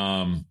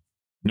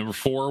 Number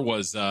 4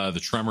 was the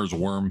Tremors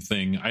worm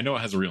thing. I know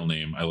it has a real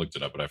name. I looked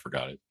it up, but I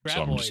forgot it.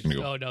 So I'm just gonna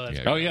go. Oh no,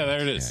 that's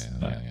there it is.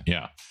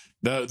 Yeah.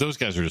 Those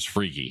guys are just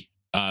freaky.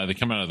 They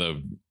come out of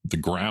the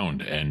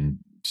ground and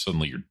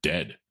suddenly you're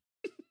dead.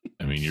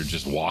 I mean, you're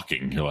just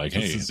walking. You're like,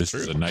 hey, this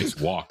is a nice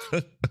walk,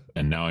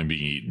 and now I'm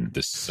being eaten.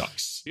 This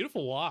sucks.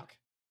 Beautiful walk.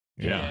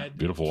 Yeah,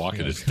 beautiful walk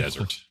in this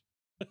desert.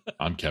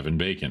 I'm Kevin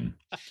Bacon.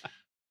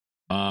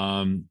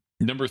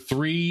 Number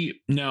 3.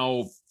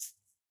 Now,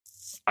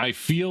 I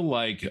feel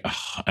like,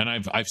 and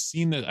I've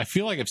seen that. I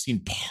feel like I've seen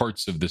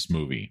parts of this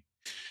movie,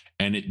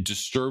 and it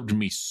disturbed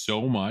me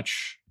so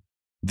much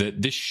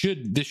that this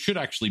should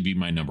actually be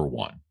my number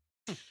 1.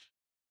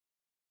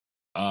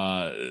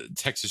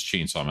 Texas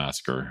Chainsaw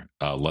Massacre,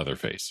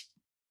 Leatherface.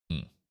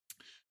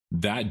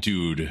 That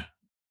dude,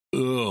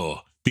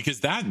 because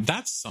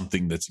that's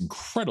something that's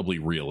incredibly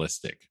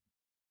realistic.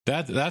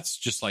 That's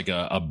just like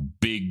a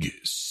big,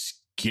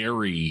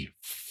 scary,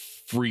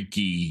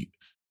 freaky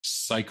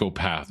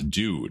psychopath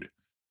dude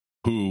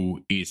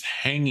who is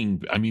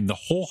hanging. I mean, the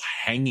whole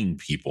hanging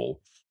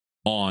people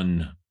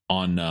on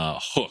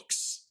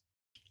hooks,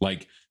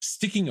 like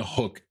sticking a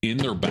hook in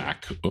their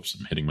back. Oops,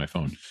 I'm hitting my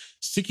phone.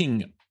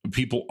 Sticking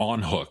people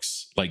on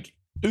hooks, like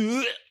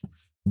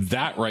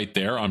that right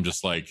there. I'm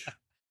just like,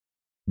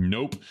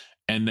 nope.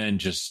 And then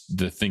just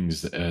the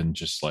things, and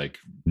just like,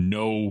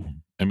 no.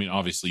 I mean,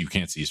 obviously you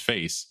can't see his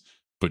face,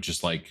 but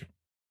just like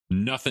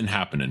nothing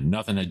happening,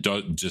 nothing.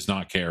 Does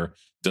not care.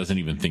 Doesn't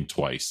even think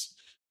twice.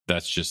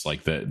 That's just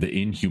like the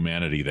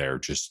inhumanity there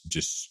just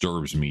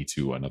disturbs me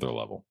to another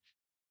level.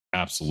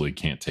 Absolutely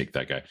can't take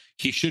that guy.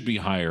 He should be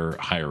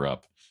higher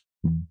up,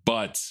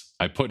 but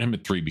I put him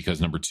at 3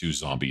 because number 2,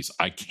 zombies.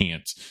 I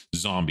can't.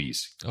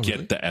 Zombies.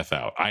 Get the F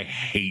out. I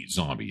hate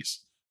zombies.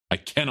 I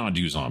cannot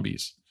do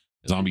zombies.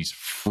 Zombies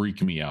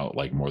freak me out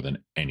like more than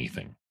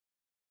anything.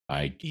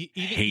 I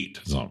hate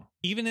zombies.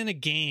 Even in a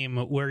game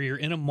where you're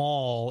in a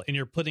mall and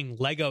you're putting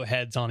Lego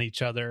heads on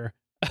each other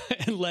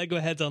and Lego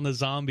heads on the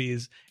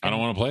zombies. I don't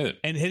want to play it.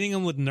 And hitting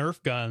them with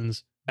Nerf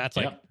guns. That's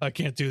like, I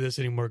can't do this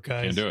anymore,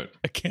 guys. Can't do it.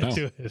 I can't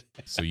do it.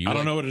 So I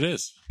don't know what it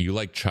is. You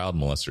like child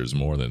molesters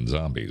more than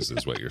zombies,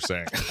 is what you're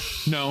saying.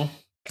 No,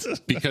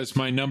 because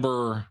my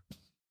number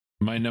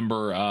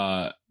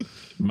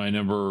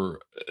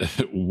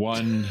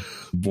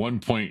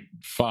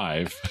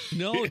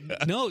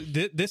 1.5. No.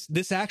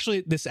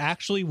 This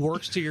actually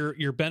works to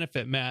your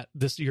benefit, Matt.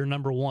 This your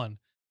number 1.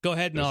 Go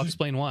ahead and I'll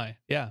explain why.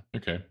 Yeah.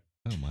 Okay.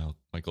 Oh,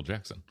 Michael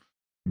Jackson.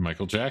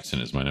 Michael Jackson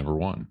is my number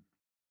 1.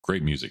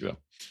 Great music though.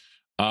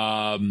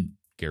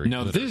 Gary.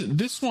 Now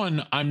this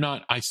one,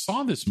 I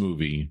saw this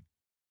movie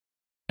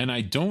and I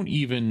don't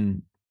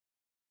even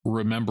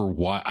remember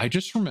why. I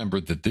just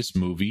remember that this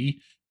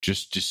movie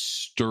just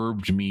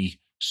disturbed me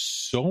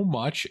so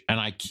much, and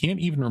I can't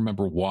even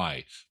remember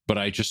why, but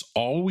I just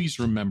always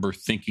remember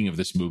thinking of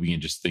this movie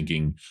and just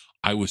thinking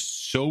I was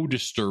so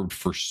disturbed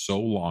for so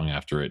long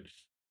after it.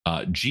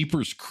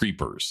 Jeepers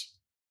Creepers,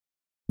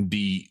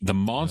 the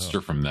monster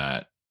from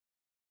that,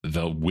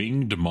 the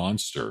winged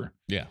monster,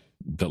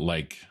 that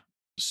like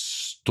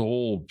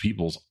stole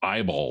people's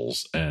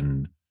eyeballs,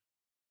 and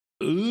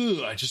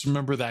I just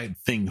remember that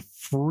thing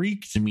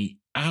freaked me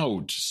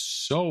out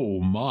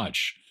so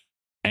much.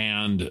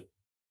 And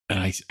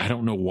I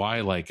don't know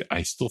why, like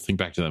I still think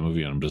back to that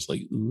movie and I'm just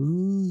like,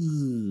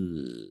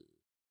 ooh.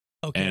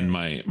 Okay. And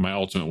my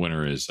ultimate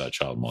winner is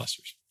child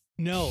molesters.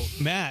 No,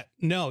 Matt,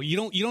 no, you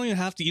don't even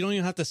have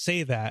to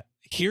say that.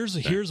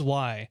 Here's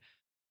why.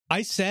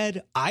 I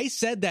said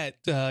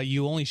that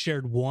you only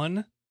shared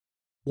one,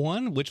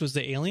 which was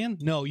the Alien.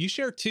 No, you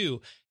shared 2.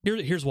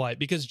 Here's why.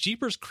 Because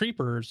Jeepers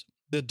Creepers,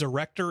 the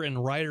director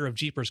and writer of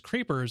Jeepers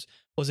Creepers,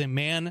 was a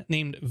man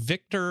named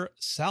Victor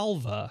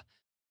Salva.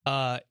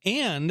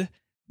 And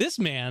this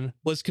man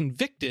was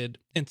convicted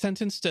and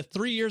sentenced to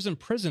 3 years in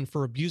prison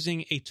for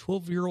abusing a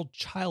 12-year-old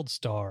child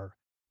star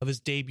of his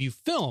debut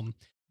film.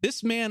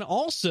 This man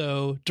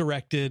also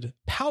directed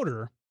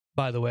Powder,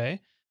 by the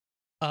way.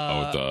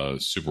 The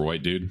super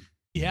white dude?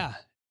 Yeah.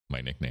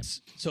 my nickname.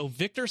 So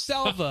Victor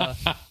Salva,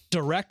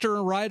 director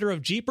and writer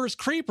of Jeepers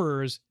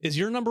Creepers, is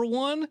your number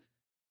one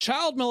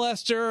child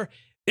molester.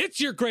 It's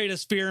your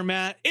greatest fear,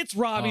 Matt. It's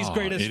Robbie's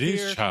greatest fear. It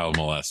is child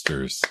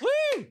molesters.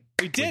 Woo!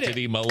 We did Wait, it. Did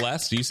he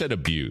molest? You said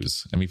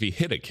abuse. I mean, if he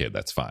hit a kid,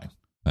 that's fine.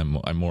 I'm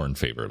more in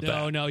favor of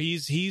that. No,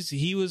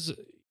 he was.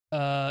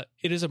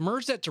 It is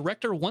emerged that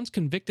director once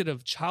convicted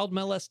of child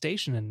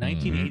molestation in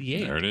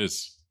 1988. There it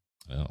is.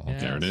 Oh, Yeah.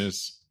 There it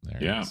is. there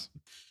it Yeah. is.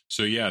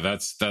 So yeah,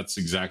 that's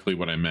exactly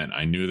what I meant.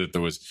 I knew that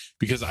there was,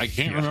 because I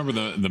can't remember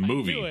the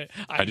movie. I knew it.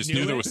 I just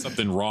knew there was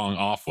something wrong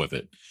off with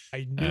it.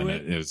 I knew And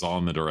it. it was all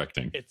in the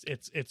directing.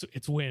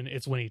 It's when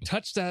he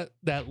touched that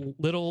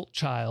little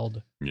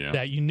child Yeah.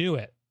 that you knew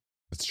it.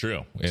 It's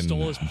true. In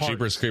Stole his parts.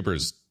 Jeepers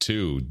Creepers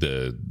 2,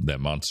 that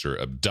monster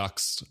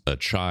abducts a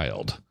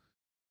child.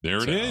 There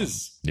it So,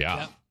 is.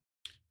 Yeah.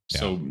 Yeah.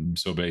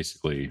 So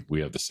basically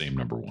we have the same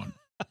number one.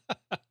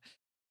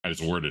 I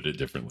just worded it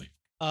differently.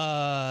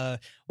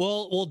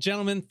 Well,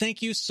 gentlemen,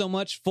 thank you so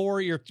much for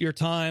your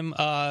time.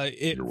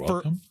 You're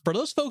welcome. For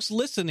those folks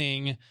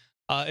listening,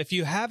 if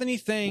you have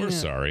anything, We're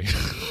sorry.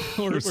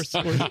 we're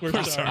sorry for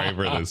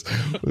this.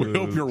 We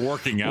hope you're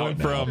working out Went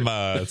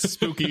now. from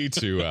spooky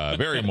to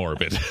very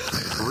morbid.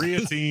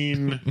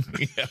 Creatine.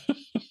 Yeah.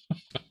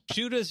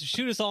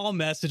 shoot us all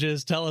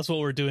messages. Tell us what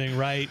we're doing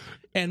right,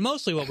 and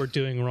mostly what we're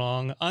doing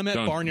wrong. I'm at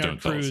Barnyard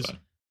don't tell us Cruise. that.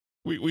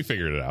 We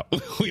figured it out.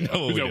 We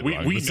know what we did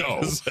wrong we this know.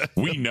 episode.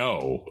 We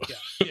know.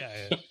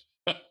 Yeah.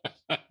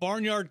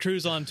 Barnyard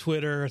Cruise on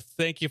Twitter.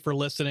 Thank you for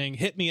listening.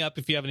 Hit me up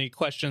if you have any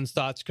questions,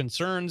 thoughts,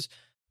 concerns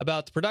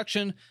about the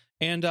production.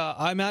 And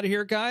I'm out of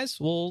here, guys.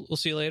 We'll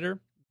see you later.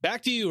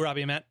 Back to you,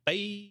 Robbie and Matt.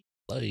 Bye.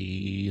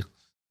 Bye.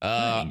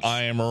 Thanks.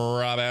 I am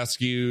Rob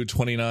Askew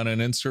 29 on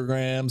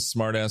Instagram,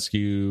 Smart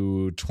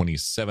Askew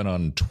 27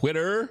 on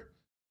Twitter.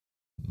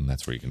 And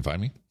that's where you can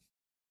find me.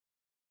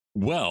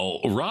 Well,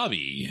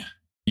 Robbie,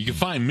 you can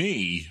find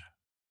me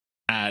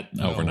at.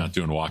 No, we're not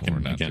doing walking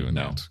we're not again. doing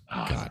No,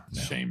 that. God,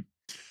 no. shame.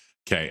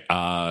 Okay,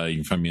 you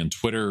can find me on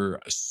Twitter,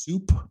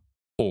 Soup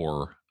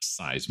or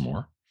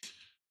Sizemore.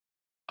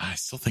 I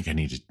still think I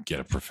need to get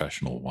a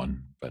professional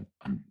one, but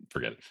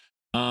forget it.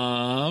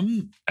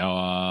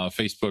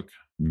 Facebook,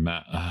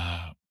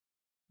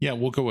 yeah,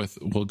 we'll go with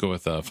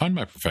find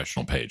my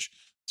professional page.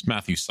 It's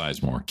Matthew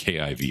Sizemore,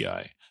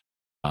 KIVI,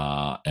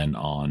 and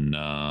on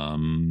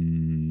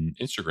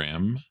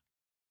Instagram,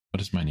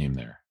 what is my name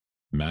there?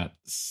 Matt.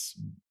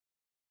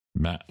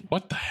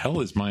 What the hell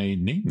is my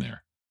name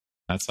there?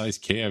 Matt Size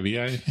KIVI,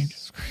 I think.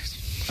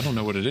 I don't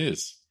know what it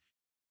is.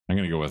 I'm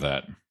gonna go with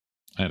that.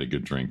 I had a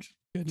good drink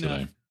Good today.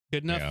 enough.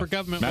 Good enough Yeah. for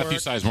government Matthew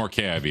work. Sizemore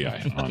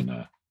KIVI on.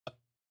 There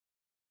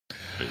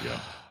you go.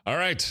 All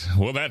right.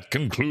 Well, that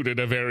concluded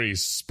a very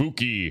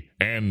spooky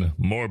and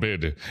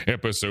morbid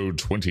episode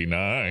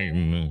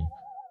 29.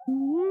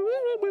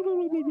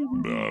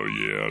 Oh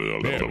yeah,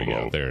 There we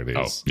go. There it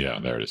Oh is. yeah,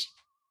 there it is.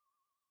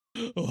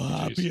 Oh,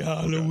 happy Jeez.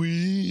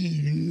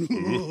 Halloween.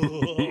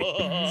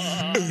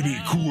 Any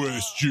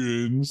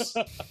questions?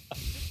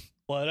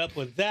 What up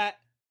with that?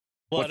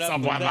 What's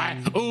up with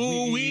that?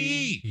 Ooh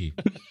wee.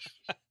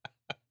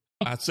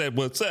 I said,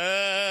 "What's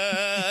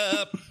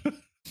up?"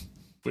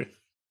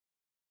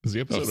 Is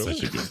the That was episode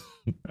such a over?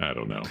 good. I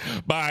don't know.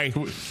 Bye.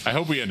 I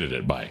hope we ended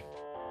it. Bye.